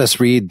 you had us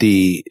read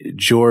the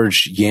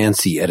George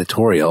Yancey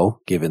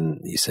editorial, given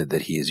you said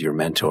that he is your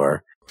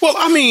mentor. Well,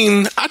 I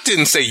mean, I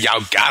didn't say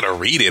y'all gotta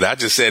read it. I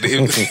just said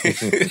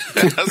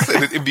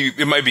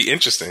it might be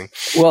interesting.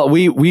 Well,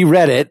 we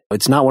read it.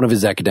 It's not one of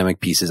his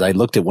academic pieces. I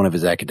looked at one of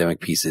his academic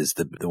pieces,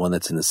 the one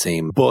that's in the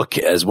same book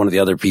as one of the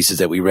other pieces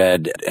that we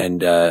read.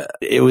 And,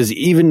 it was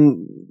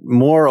even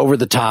more over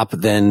the top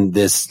than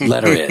this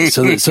letter is.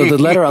 So the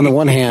letter on the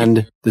one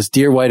hand, this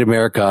Dear White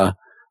America,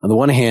 on the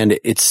one hand,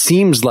 it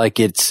seems like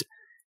it's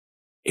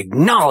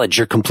acknowledge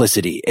your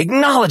complicity,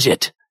 acknowledge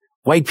it.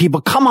 White people,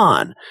 come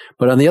on.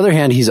 But on the other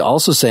hand, he's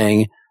also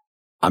saying,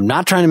 I'm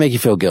not trying to make you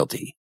feel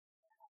guilty.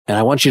 And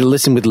I want you to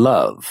listen with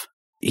love.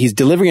 He's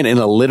delivering it in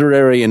a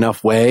literary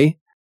enough way.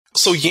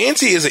 So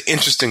Yancey is an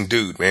interesting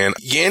dude, man.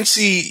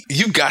 Yancey,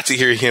 you got to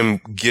hear him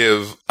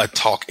give a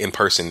talk in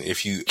person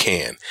if you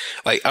can.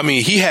 Like, I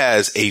mean, he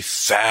has a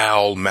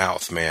foul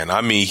mouth, man. I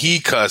mean, he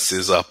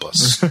cusses up a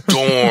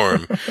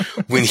storm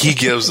when he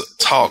gives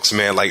talks,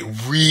 man. Like,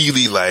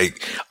 really,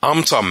 like,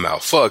 I'm talking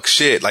about fuck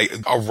shit, like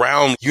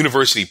around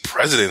university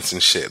presidents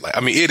and shit. Like,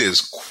 I mean, it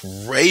is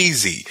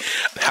crazy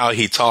how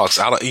he talks.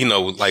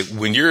 Like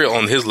when you're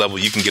on his level,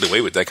 you can get away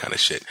with that kind of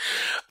shit.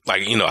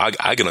 Like,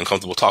 I get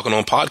uncomfortable talking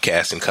on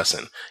podcasts and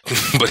cussing.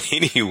 But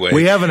anyway.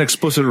 We have an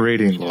explicit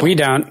rating. We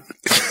don't.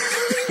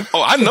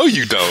 Oh, I know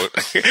you don't.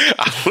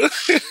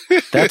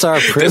 That's our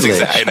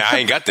privilege. And I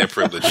ain't got that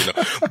privilege,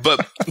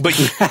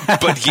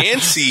 But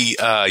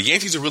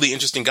Yancey's a really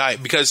interesting guy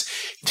because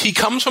he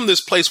comes from this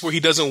place where he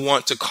doesn't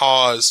want to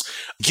cause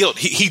guilt.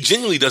 He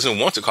genuinely doesn't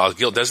want to cause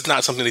guilt. That's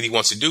not something that he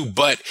wants to do,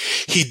 but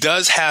he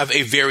does have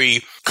a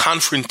very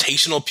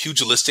confrontational,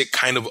 pugilistic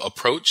kind of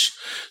approach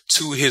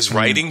to his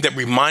writing that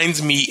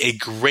reminds me a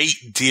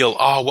great deal.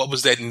 Oh, what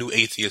was that new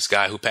atheist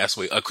guy who passed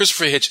away?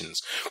 Christopher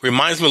Hitchens.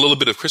 Reminds me a little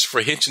bit of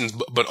Christopher Hitchens,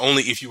 but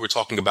only if you were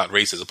talking about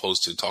race as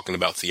opposed to talking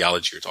about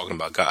theology or talking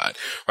about God,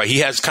 right? He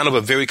has kind of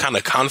a very kind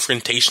of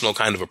confrontational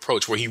kind of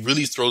approach where he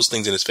really throws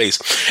things in his face.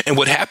 And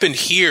what happened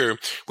here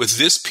with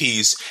this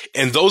piece,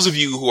 and those of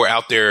you who are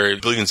out there,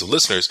 billions of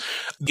listeners,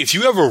 if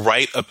you ever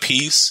write a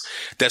piece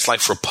that's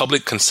like for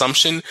public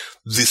consumption,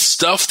 the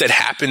stuff that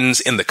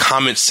happens in the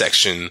comment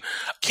section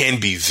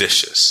can be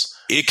vicious.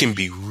 It can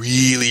be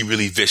really,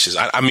 really vicious.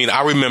 I mean,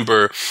 I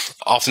remember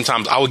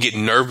oftentimes I would get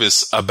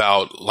nervous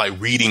about like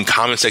reading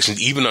comment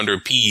sections, even under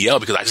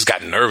PEL, because I just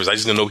got nervous. I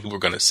just didn't know what people were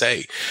going to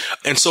say.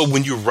 And so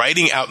when you're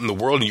writing out in the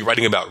world and you're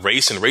writing about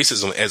race and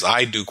racism, as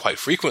I do quite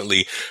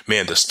frequently,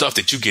 man, the stuff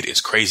that you get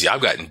is crazy.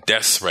 I've gotten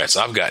death threats.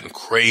 I've gotten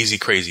crazy,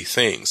 crazy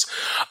things.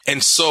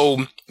 And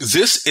so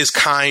this is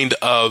kind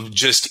of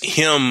just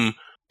him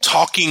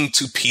talking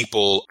to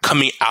people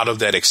coming out of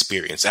that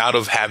experience, out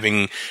of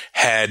having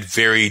had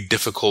very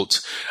difficult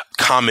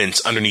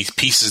comments underneath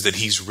pieces that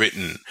he's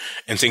written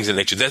and things of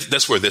that nature.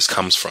 That's where this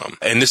comes from.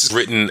 And this is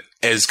written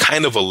as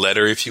kind of a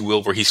letter, if you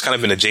will, where he's kind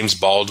of in a James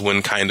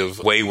Baldwin kind of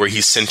way where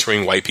he's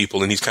centering white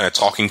people and he's kind of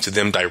talking to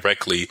them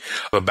directly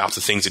about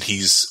the things that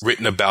he's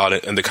written about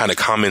it and the kind of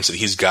comments that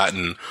he's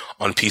gotten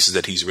on pieces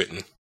that he's written.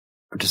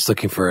 I'm just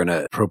looking for an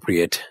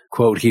appropriate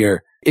quote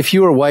here. If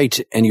you are white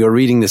and you're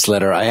reading this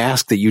letter, I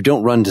ask that you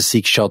don't run to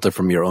seek shelter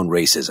from your own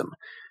racism.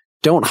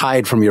 Don't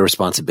hide from your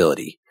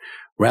responsibility.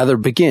 Rather,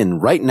 begin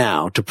right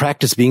now to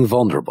practice being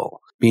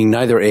vulnerable. Being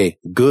neither a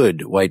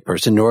good white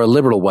person nor a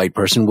liberal white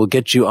person will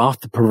get you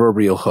off the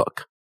proverbial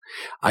hook.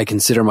 I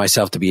consider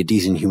myself to be a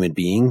decent human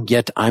being,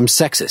 yet I'm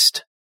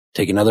sexist.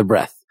 Take another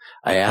breath.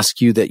 I ask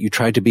you that you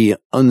try to be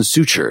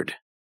unsutured.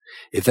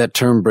 If that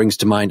term brings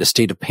to mind a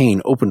state of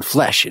pain, open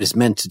flesh, it is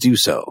meant to do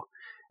so.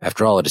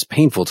 After all, it is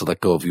painful to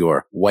let go of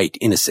your white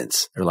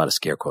innocence. There are a lot of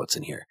scare quotes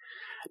in here.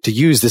 To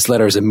use this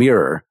letter as a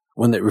mirror,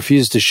 one that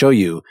refuses to show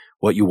you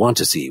what you want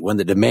to see, one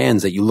that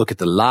demands that you look at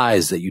the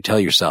lies that you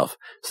tell yourself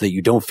so that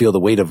you don't feel the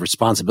weight of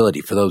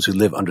responsibility for those who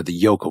live under the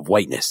yoke of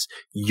whiteness,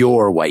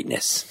 your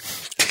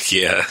whiteness.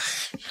 Yeah.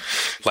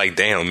 Like,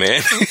 damn,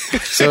 man.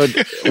 So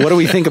what do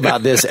we think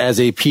about this as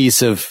a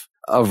piece of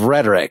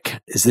rhetoric?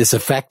 Is this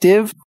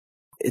effective?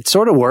 It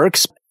sort of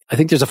works. I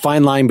think there's a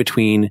fine line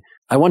between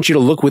I want you to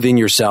look within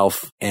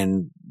yourself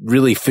and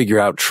really figure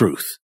out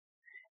truth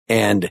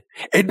and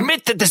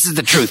admit that this is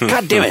the truth.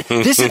 God damn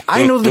it.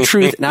 I know the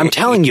truth and I'm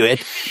telling you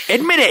it.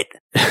 Admit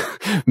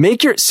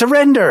it.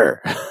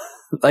 Surrender.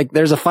 Like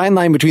there's a fine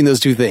line between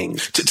those two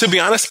things. To be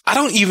honest, I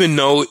don't even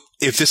know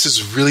if this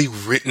is really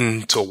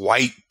written to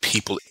white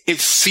people. It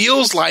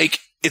feels like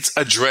it's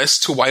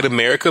addressed to white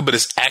America, but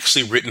it's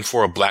actually written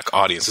for a black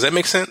audience. Does that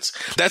make sense?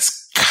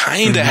 That's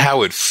kind of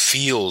how it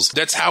feels.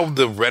 That's how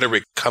the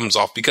rhetoric comes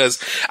off,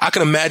 because I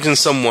can imagine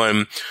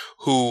someone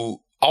who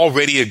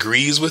already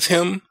agrees with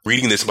him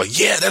reading this, like,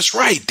 yeah, that's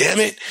right. Damn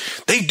it.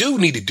 They do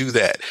need to do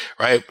that.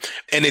 Right.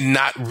 And it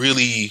not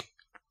really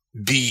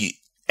be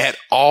at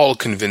all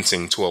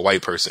convincing to a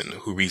white person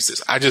who reads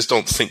this. I just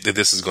don't think that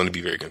this is going to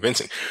be very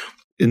convincing.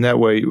 In that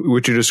way,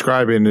 what you're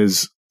describing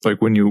is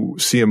like when you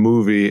see a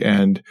movie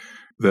and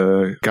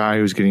the guy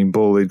who's getting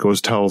bullied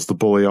tells the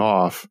bully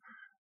off.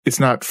 It's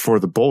not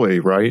for the bully,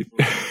 right?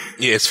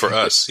 Yeah, it's for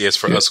us. Yeah, it's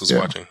for us who's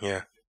watching.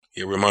 Yeah.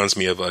 It reminds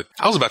me of I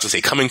was about to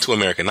say Coming to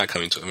America, not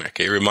Coming to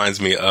America. It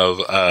reminds me of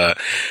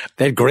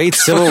that great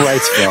civil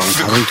rights film,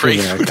 Coming to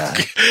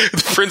America.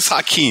 Prince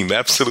Hakeem,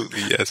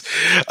 absolutely, yes.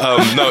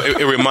 No,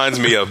 it reminds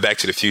me of Back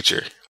to the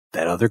Future.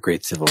 That other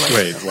great civil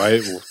rights film.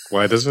 Wait,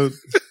 why does it?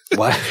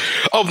 Why?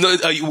 Oh,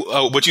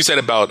 no, what you said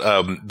about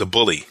the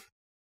bully.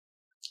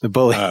 The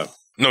bully.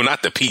 No,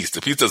 not the piece.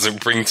 The piece doesn't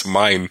bring to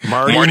mind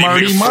Marty.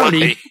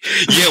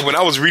 Yeah, when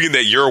I was reading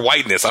that Your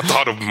Whiteness, I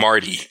thought of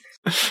Marty.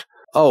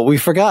 Oh, we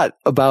forgot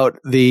about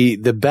the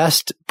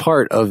best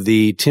part of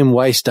the Tim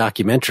Weiss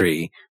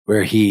documentary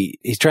where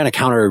he's trying to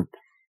counter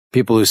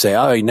people who say,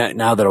 oh,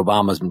 now that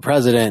Obama's been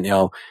president,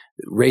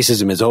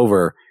 racism is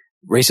over.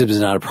 Racism is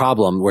not a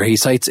problem, where he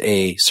cites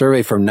a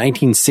survey from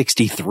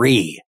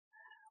 1963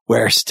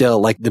 where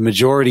still like the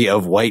majority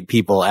of white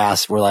people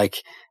were like,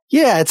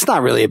 yeah, it's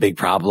not really a big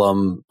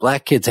problem.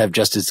 Black kids have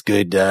just as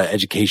good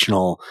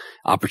educational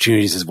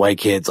opportunities as white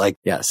kids. Like,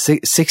 yeah,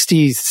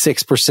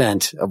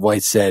 66% of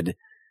whites said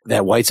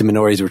that whites and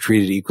minorities were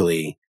treated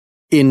equally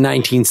in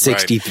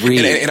 1963.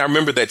 Right. And I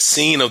remember that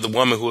scene of the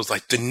woman who was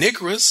like, the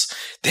niggers,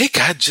 they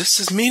got just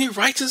as many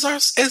rights as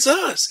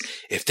us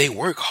if they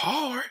work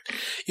hard,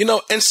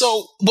 and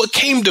so what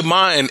came to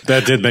mind.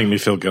 That did make me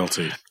feel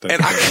guilty.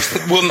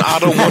 I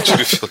don't want you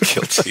to feel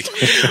guilty.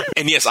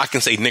 And yes, I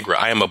can say nigger.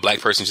 I am a black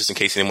person, just in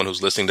case anyone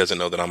who's listening doesn't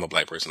know that I'm a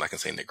black person. I can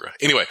say nigger.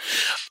 Anyway,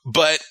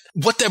 but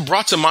what that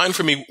brought to mind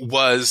for me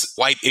was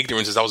white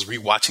ignorance as I was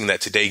rewatching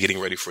that today, getting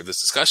ready for this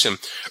discussion,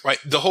 right?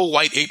 The whole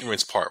white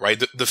ignorance part,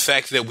 right? The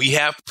fact that we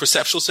have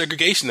perceptual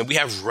segregation, that we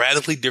have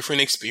radically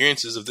different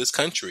experiences of this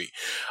country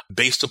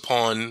based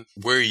upon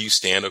where you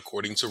stand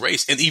according to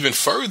race. And even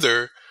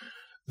further,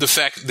 the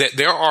fact that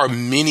there are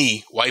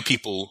many white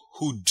people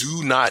who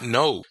do not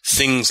know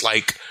things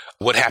like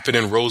what happened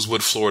in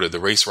Rosewood, Florida, the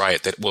race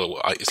riot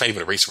it's not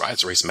even a race riot,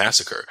 it's a race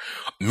massacre.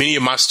 Many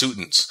of my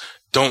students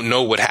don't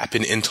know what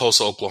happened in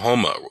Tulsa,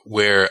 Oklahoma,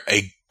 where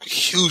a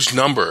huge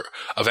number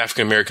of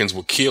African Americans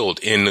were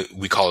killed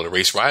we call it a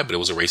race riot, but it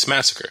was a race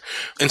massacre.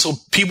 And so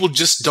people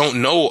just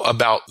don't know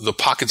about the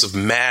pockets of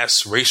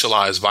mass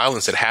racialized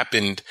violence that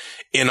happened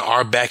in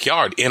our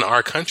backyard, in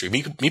our country.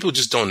 People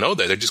just don't know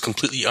that. They're just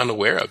completely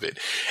unaware of it.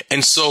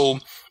 And so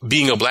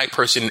being a black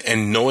person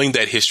and knowing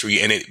that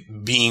history and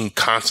it being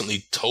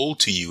constantly told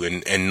to you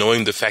and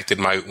knowing the fact that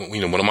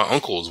one of my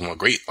uncles, one of my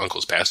great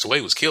uncles passed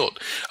away, was killed,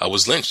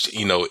 was lynched,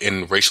 in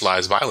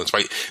racialized violence,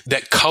 right?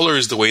 That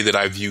colors the way that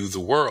I view the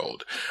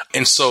world.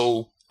 And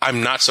so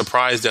I'm not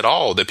surprised at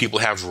all that people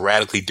have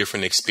radically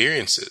different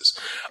experiences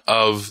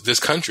of this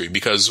country,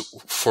 because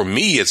for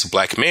me as a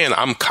black man,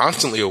 I'm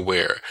constantly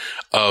aware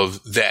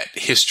of that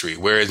history,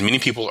 whereas many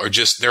people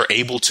they're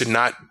able to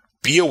not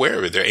be aware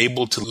of it. They're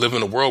able to live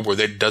in a world where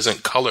that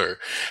doesn't color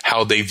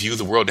how they view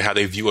the world and how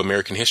they view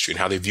American history and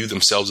how they view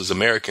themselves as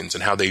Americans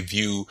and how they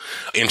view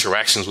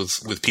interactions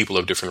with people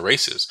of different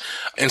races.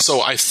 And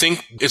so I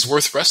think it's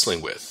worth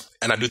wrestling with.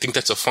 And I do think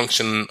that's a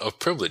function of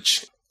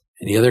privilege.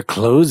 Any other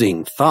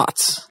closing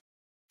thoughts?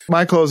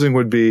 My closing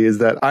would be is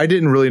that I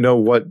didn't really know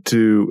what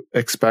to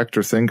expect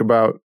or think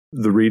about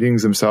the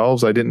readings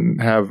themselves. I didn't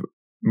have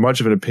much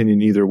of an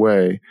opinion either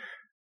way,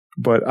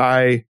 but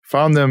I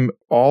found them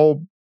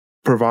all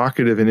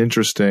provocative and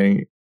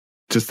interesting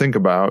to think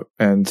about.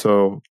 And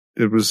so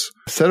it was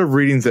a set of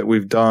readings that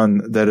we've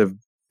done that have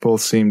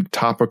both seemed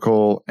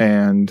topical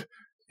and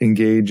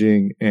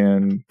engaging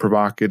and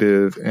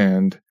provocative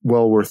and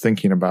well worth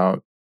thinking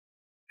about.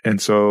 And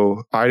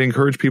so I'd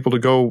encourage people to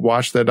go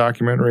watch that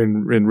documentary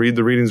and read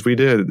the readings we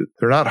did.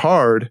 They're not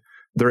hard.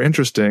 They're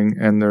interesting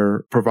and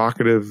they're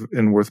provocative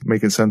and worth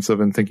making sense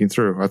of and thinking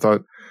through. I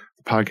thought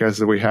the podcast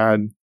that we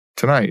had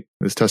tonight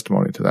is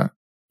testimony to that.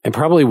 And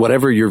probably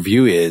whatever your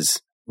view is,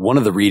 one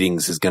of the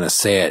readings is going to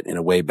say it in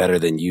a way better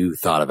than you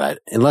thought of it,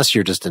 unless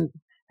you're just an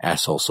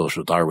asshole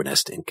social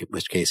Darwinist, in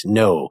which case,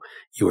 no,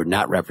 you are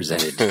not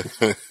represented.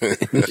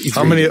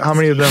 How many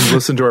of them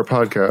listen to our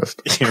podcast?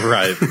 Yeah,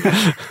 right.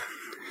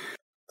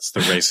 It's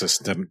the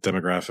racist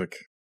demographic.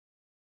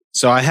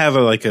 So I have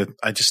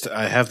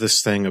I have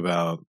this thing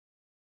about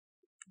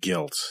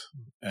guilt,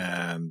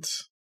 and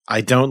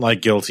I don't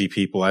like guilty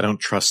people. I don't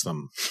trust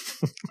them.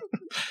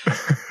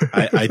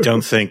 I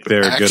don't think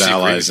they're good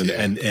allies in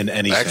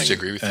anything. I actually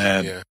agree with you.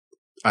 Yeah.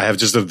 I have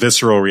just a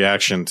visceral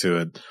reaction to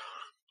it.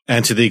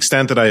 And to the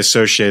extent that I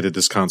associated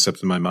this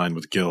concept in my mind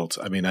with guilt,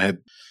 I mean, I had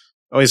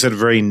always had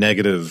very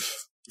negative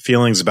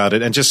feelings about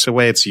it, and just the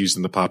way it's used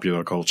in the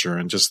popular culture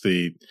and just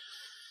the,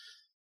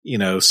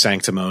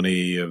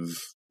 sanctimony of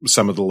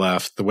some of the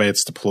left, the way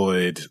it's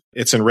deployed,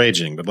 it's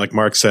enraging. But like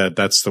Mark said,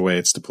 that's the way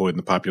it's deployed in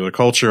the popular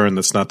culture, and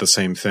that's not the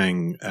same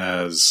thing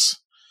as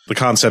the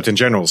concept in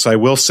general. So I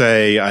will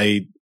say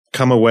I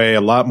come away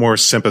a lot more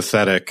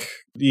sympathetic,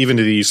 even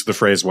to the use of the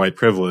phrase white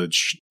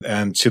privilege,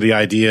 and to the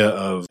idea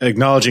of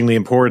acknowledging the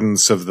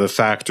importance of the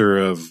factor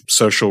of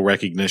social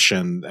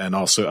recognition and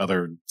also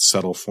other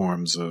subtle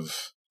forms of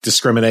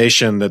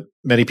discrimination that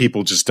many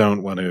people just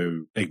don't want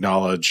to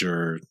acknowledge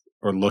or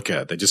look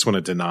at. They just want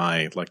to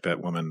deny, like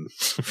that woman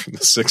from the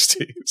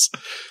 60s.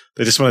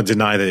 They just want to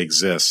deny they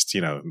exist.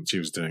 She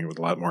was doing it with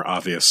a lot more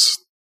obvious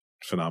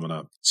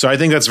phenomena. So I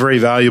think that's very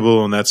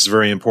valuable and that's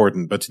very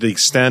important. But to the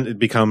extent it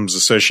becomes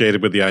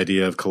associated with the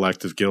idea of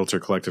collective guilt or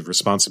collective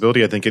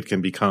responsibility, I think it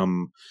can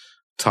become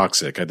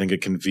toxic. I think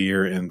it can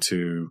veer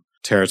into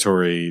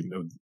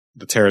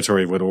the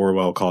territory of what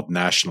Orwell called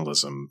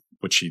nationalism,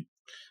 which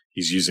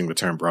he's using the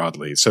term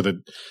broadly. So that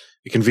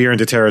it can veer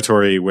into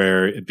territory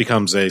where it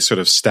becomes a sort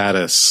of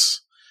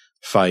status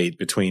fight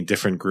between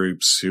different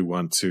groups who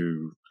want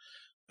to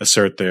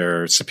assert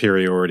their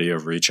superiority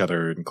over each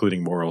other,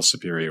 including moral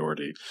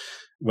superiority.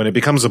 When it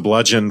becomes a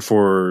bludgeon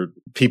for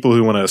people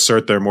who want to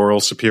assert their moral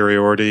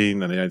superiority,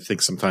 and I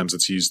think sometimes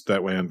it's used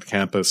that way on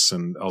campus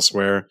and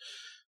elsewhere,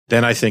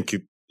 then I think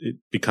it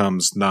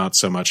becomes not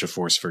so much a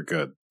force for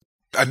good.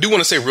 I do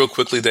want to say real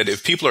quickly that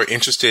if people are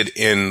interested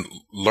in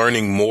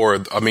learning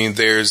more, I mean,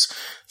 there's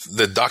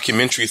the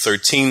documentary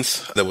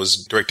 13th that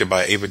was directed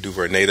by Ava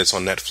DuVernay that's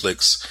on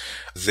Netflix.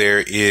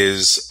 There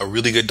is a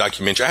really good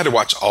documentary. I had to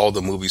watch all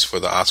the movies for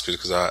the Oscars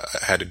because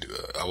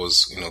I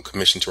was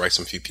commissioned to write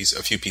a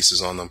few pieces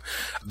on them.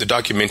 The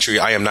documentary,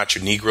 I Am Not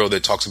Your Negro,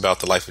 that talks about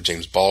the life of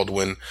James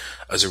Baldwin,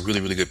 is a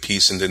really, really good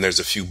piece. And then there's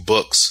a few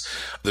books.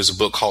 There's a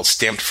book called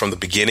Stamped from the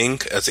Beginning.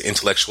 That's an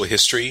intellectual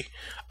history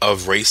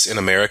of race in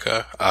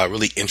America. A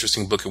really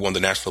interesting book. It won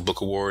the National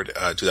Book Award,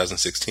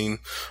 2016.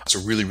 It's a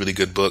really, really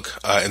good book.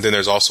 And then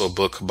there's also a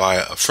book by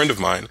a friend of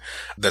mine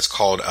that's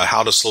called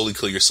How to Slowly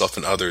Kill Yourself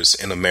and Others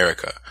in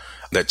America,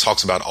 that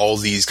talks about all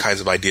these kinds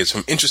of ideas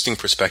from interesting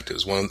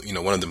perspectives. One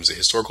of them is a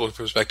historical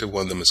perspective.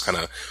 One of them is kind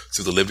of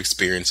through the lived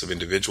experience of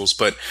individuals.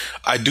 But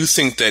I do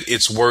think that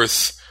it's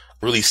worth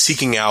really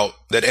seeking out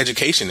that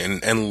education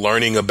and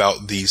learning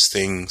about these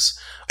things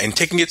and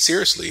taking it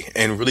seriously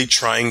and really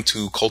trying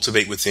to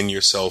cultivate within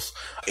yourself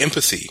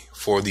empathy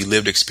for the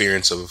lived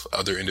experience of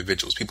other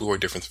individuals, people who are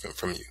different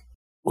from you.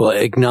 Well,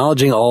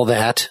 acknowledging all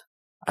that,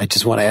 I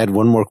just want to add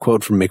one more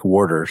quote from Mick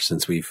Warder,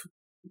 since we've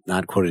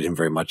not quoted him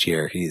very much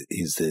here.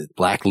 He's the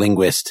Black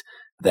linguist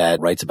that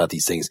writes about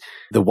these things.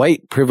 The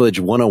White Privilege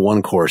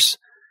 101 course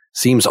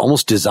seems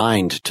almost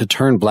designed to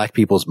turn Black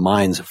people's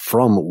minds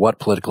from what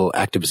political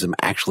activism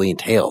actually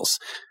entails.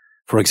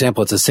 For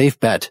example, it's a safe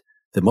bet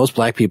that most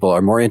Black people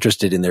are more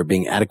interested in there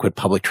being adequate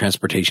public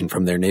transportation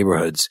from their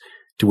neighborhoods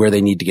to where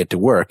they need to get to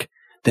work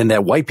than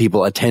that white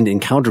people attend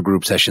encounter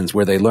group sessions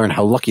where they learn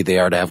how lucky they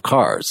are to have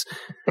cars.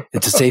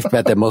 It's a safe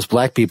bet that most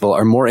Black people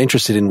are more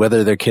interested in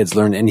whether their kids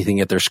learn anything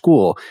at their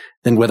school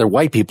than whether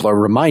white people are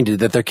reminded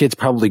that their kids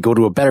probably go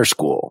to a better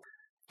school.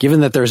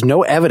 Given that there's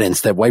no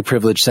evidence that white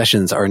privilege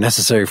sessions are a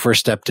necessary first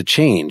step to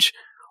change,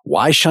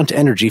 why shunt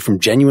energy from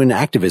genuine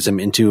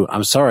activism into,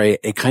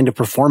 a kind of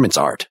performance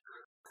art?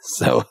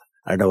 So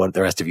I don't know what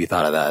the rest of you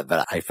thought of that,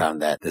 but I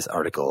found this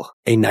article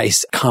a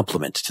nice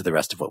compliment to the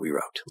rest of what we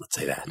wrote. Let's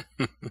say that.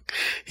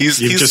 You've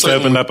just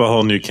opened up a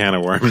whole new can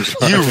of worms.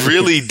 You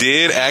really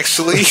did,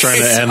 actually. I'm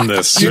trying to end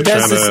this. He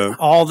does this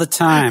all the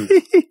time.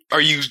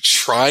 Are you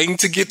trying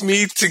to get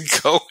me to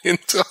go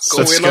into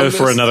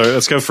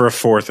Let's go for a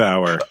fourth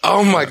hour.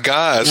 Oh my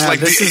gosh. No,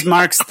 this is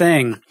Mark's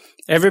thing.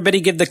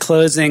 Everybody give the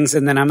closings,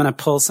 and then I'm going to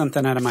pull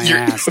something out of my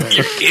ass.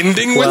 You're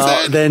ending with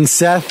that? Then,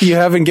 Seth, you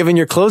haven't given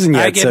your closing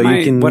yet, you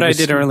can. What I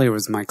did earlier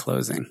was my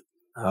closing.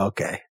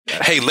 Okay.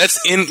 Hey, let's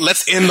end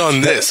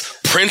on this.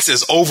 Prince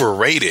is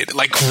overrated.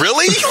 Like,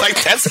 really?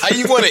 Like, that's how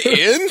you want to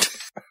end?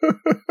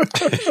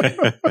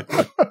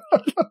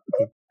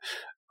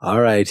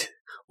 All right.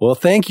 Well,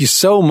 thank you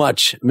so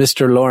much,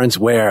 Mr. Lawrence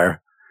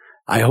Ware.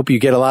 I hope you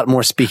get a lot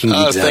more speaking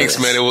gigs.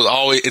 Thanks, man.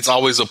 It's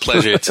always a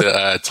pleasure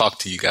to talk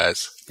to you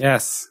guys.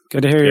 Yes.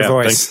 Good to hear your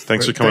voice.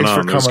 Thanks for coming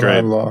on. That was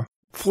great.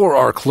 For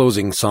our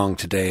closing song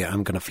today,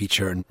 I'm going to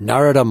feature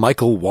Narada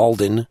Michael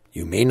Walden.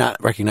 You may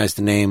not recognize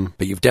the name,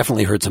 but you've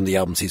definitely heard some of the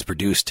albums he's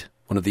produced.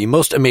 One of the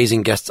most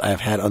amazing guests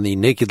I've had on the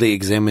Nakedly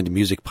Examined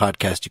Music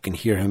podcast. You can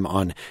hear him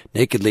on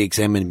Nakedly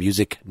Examined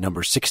Music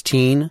number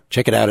 16.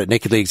 Check it out at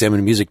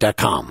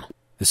nakedlyexaminedmusic.com.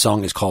 The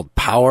song is called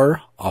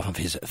Power off of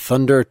his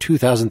Thunder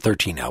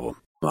 2013 album.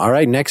 All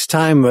right, next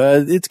time,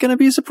 it's going to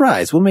be a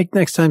surprise. We'll make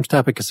next time's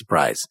topic a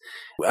surprise.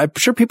 I'm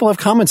sure people have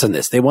comments on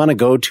this. They want to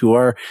go to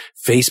our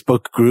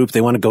Facebook group.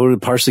 They want to go to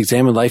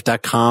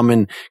partiallyexaminedlife.com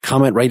and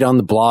comment right on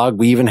the blog.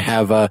 We even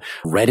have a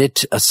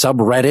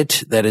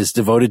subreddit that is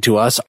devoted to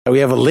us. We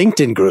have a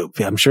LinkedIn group.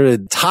 I'm sure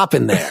it's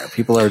hopping there.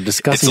 People are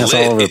discussing us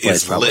all over the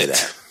place. Probably there.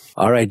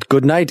 All right.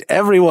 Good night,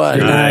 everyone.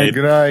 Good night.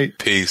 Good night.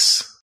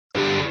 Peace.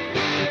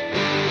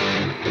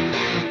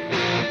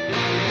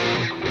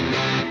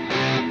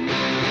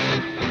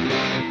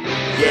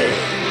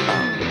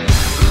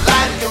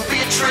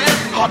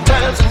 Hard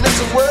times in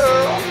this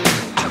world,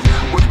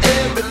 with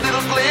every little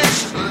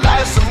glitch,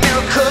 life's a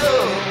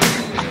miracle.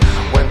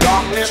 When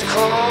darkness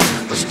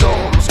comes, the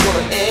storm's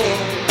gonna end.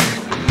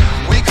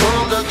 We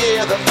come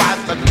together,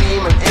 fight the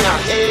demon in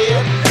our head.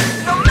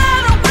 No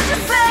matter what you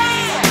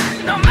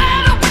say, no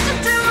matter what you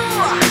do,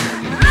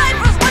 life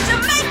is what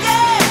you make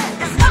it.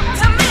 It's up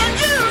to me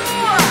and you.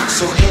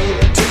 So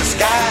head to the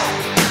sky,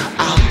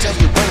 I'll tell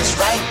you when it's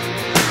right.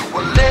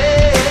 We're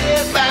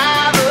led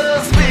by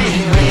the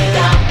Spirit.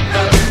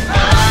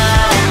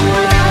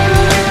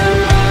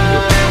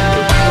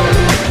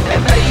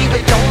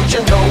 Don't you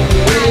know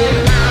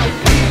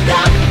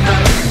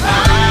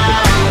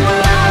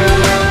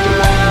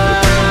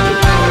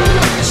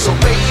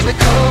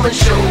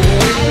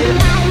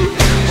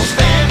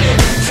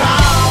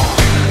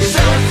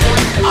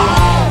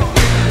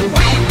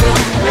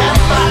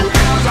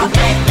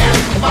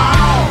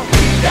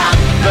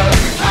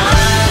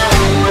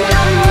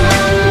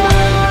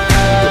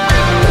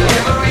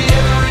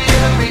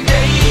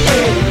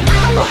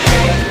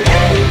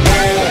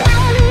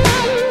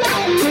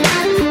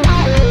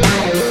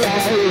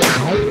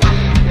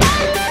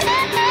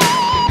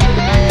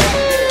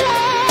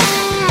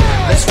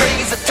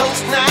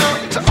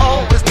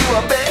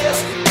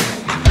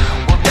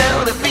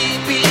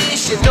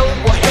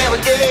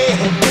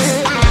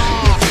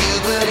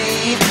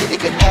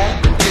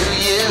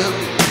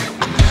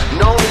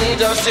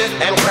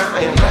and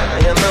crying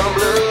the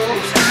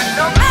blues.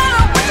 No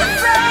matter what you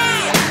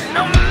say,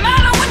 no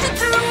matter what you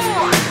do,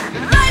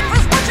 life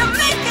is what you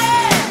make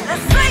it.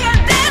 Let's sing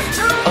and dance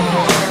true.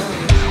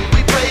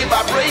 We play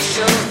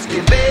vibrations,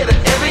 get better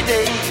every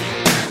day,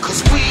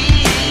 'cause we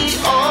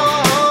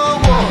are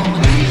one.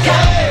 We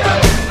got the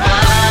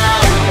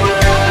power,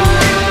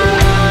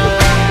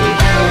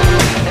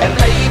 and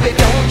baby,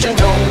 don't you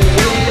know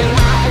it?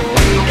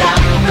 We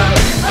got the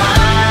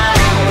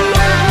power,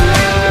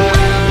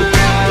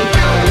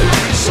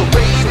 so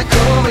baby,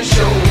 come and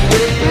show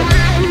it.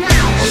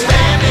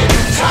 Standing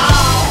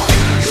tall,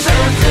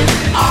 sensing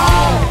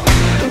all,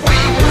 we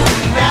will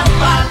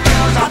never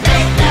lose our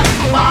day that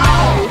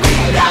fall. We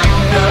got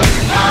the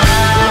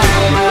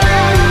power,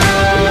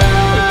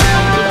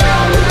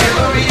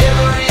 every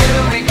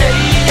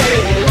day,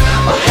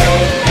 yeah. Oh, hey,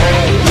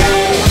 hey,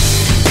 yeah.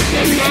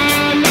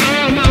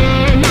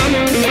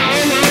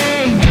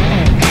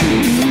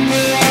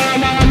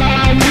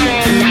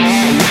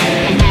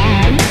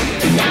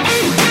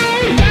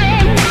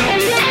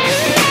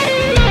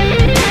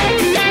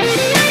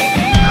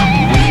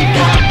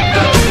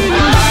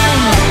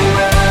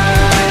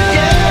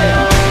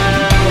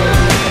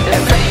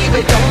 And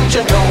baby, don't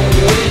you know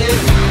it?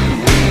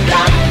 We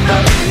got the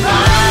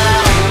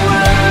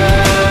power.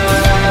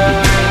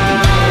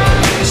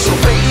 So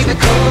baby,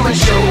 come and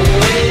show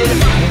it.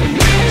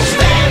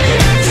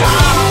 Standing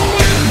tall,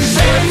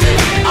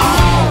 sensing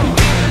all.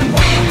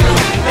 We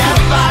will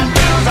never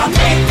lose our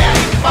faith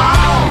and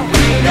fall.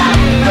 We got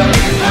the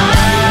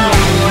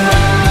power.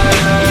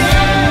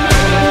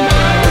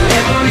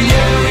 Every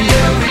day,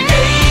 yeah.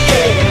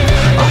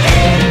 Oh,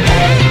 hey,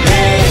 hey,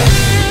 hey.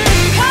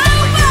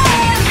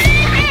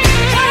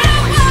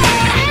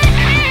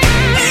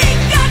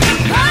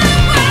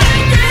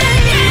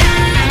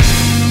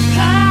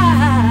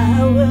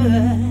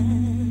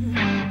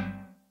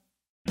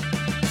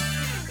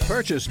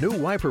 Purchase new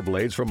wiper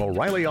blades from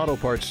O'Reilly Auto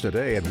Parts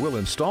today and we'll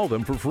install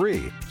them for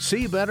free.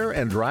 See better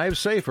and drive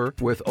safer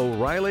with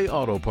O'Reilly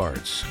Auto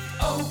Parts.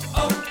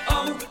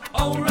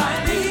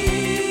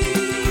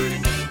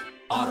 O'Reilly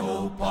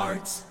Auto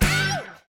Parts.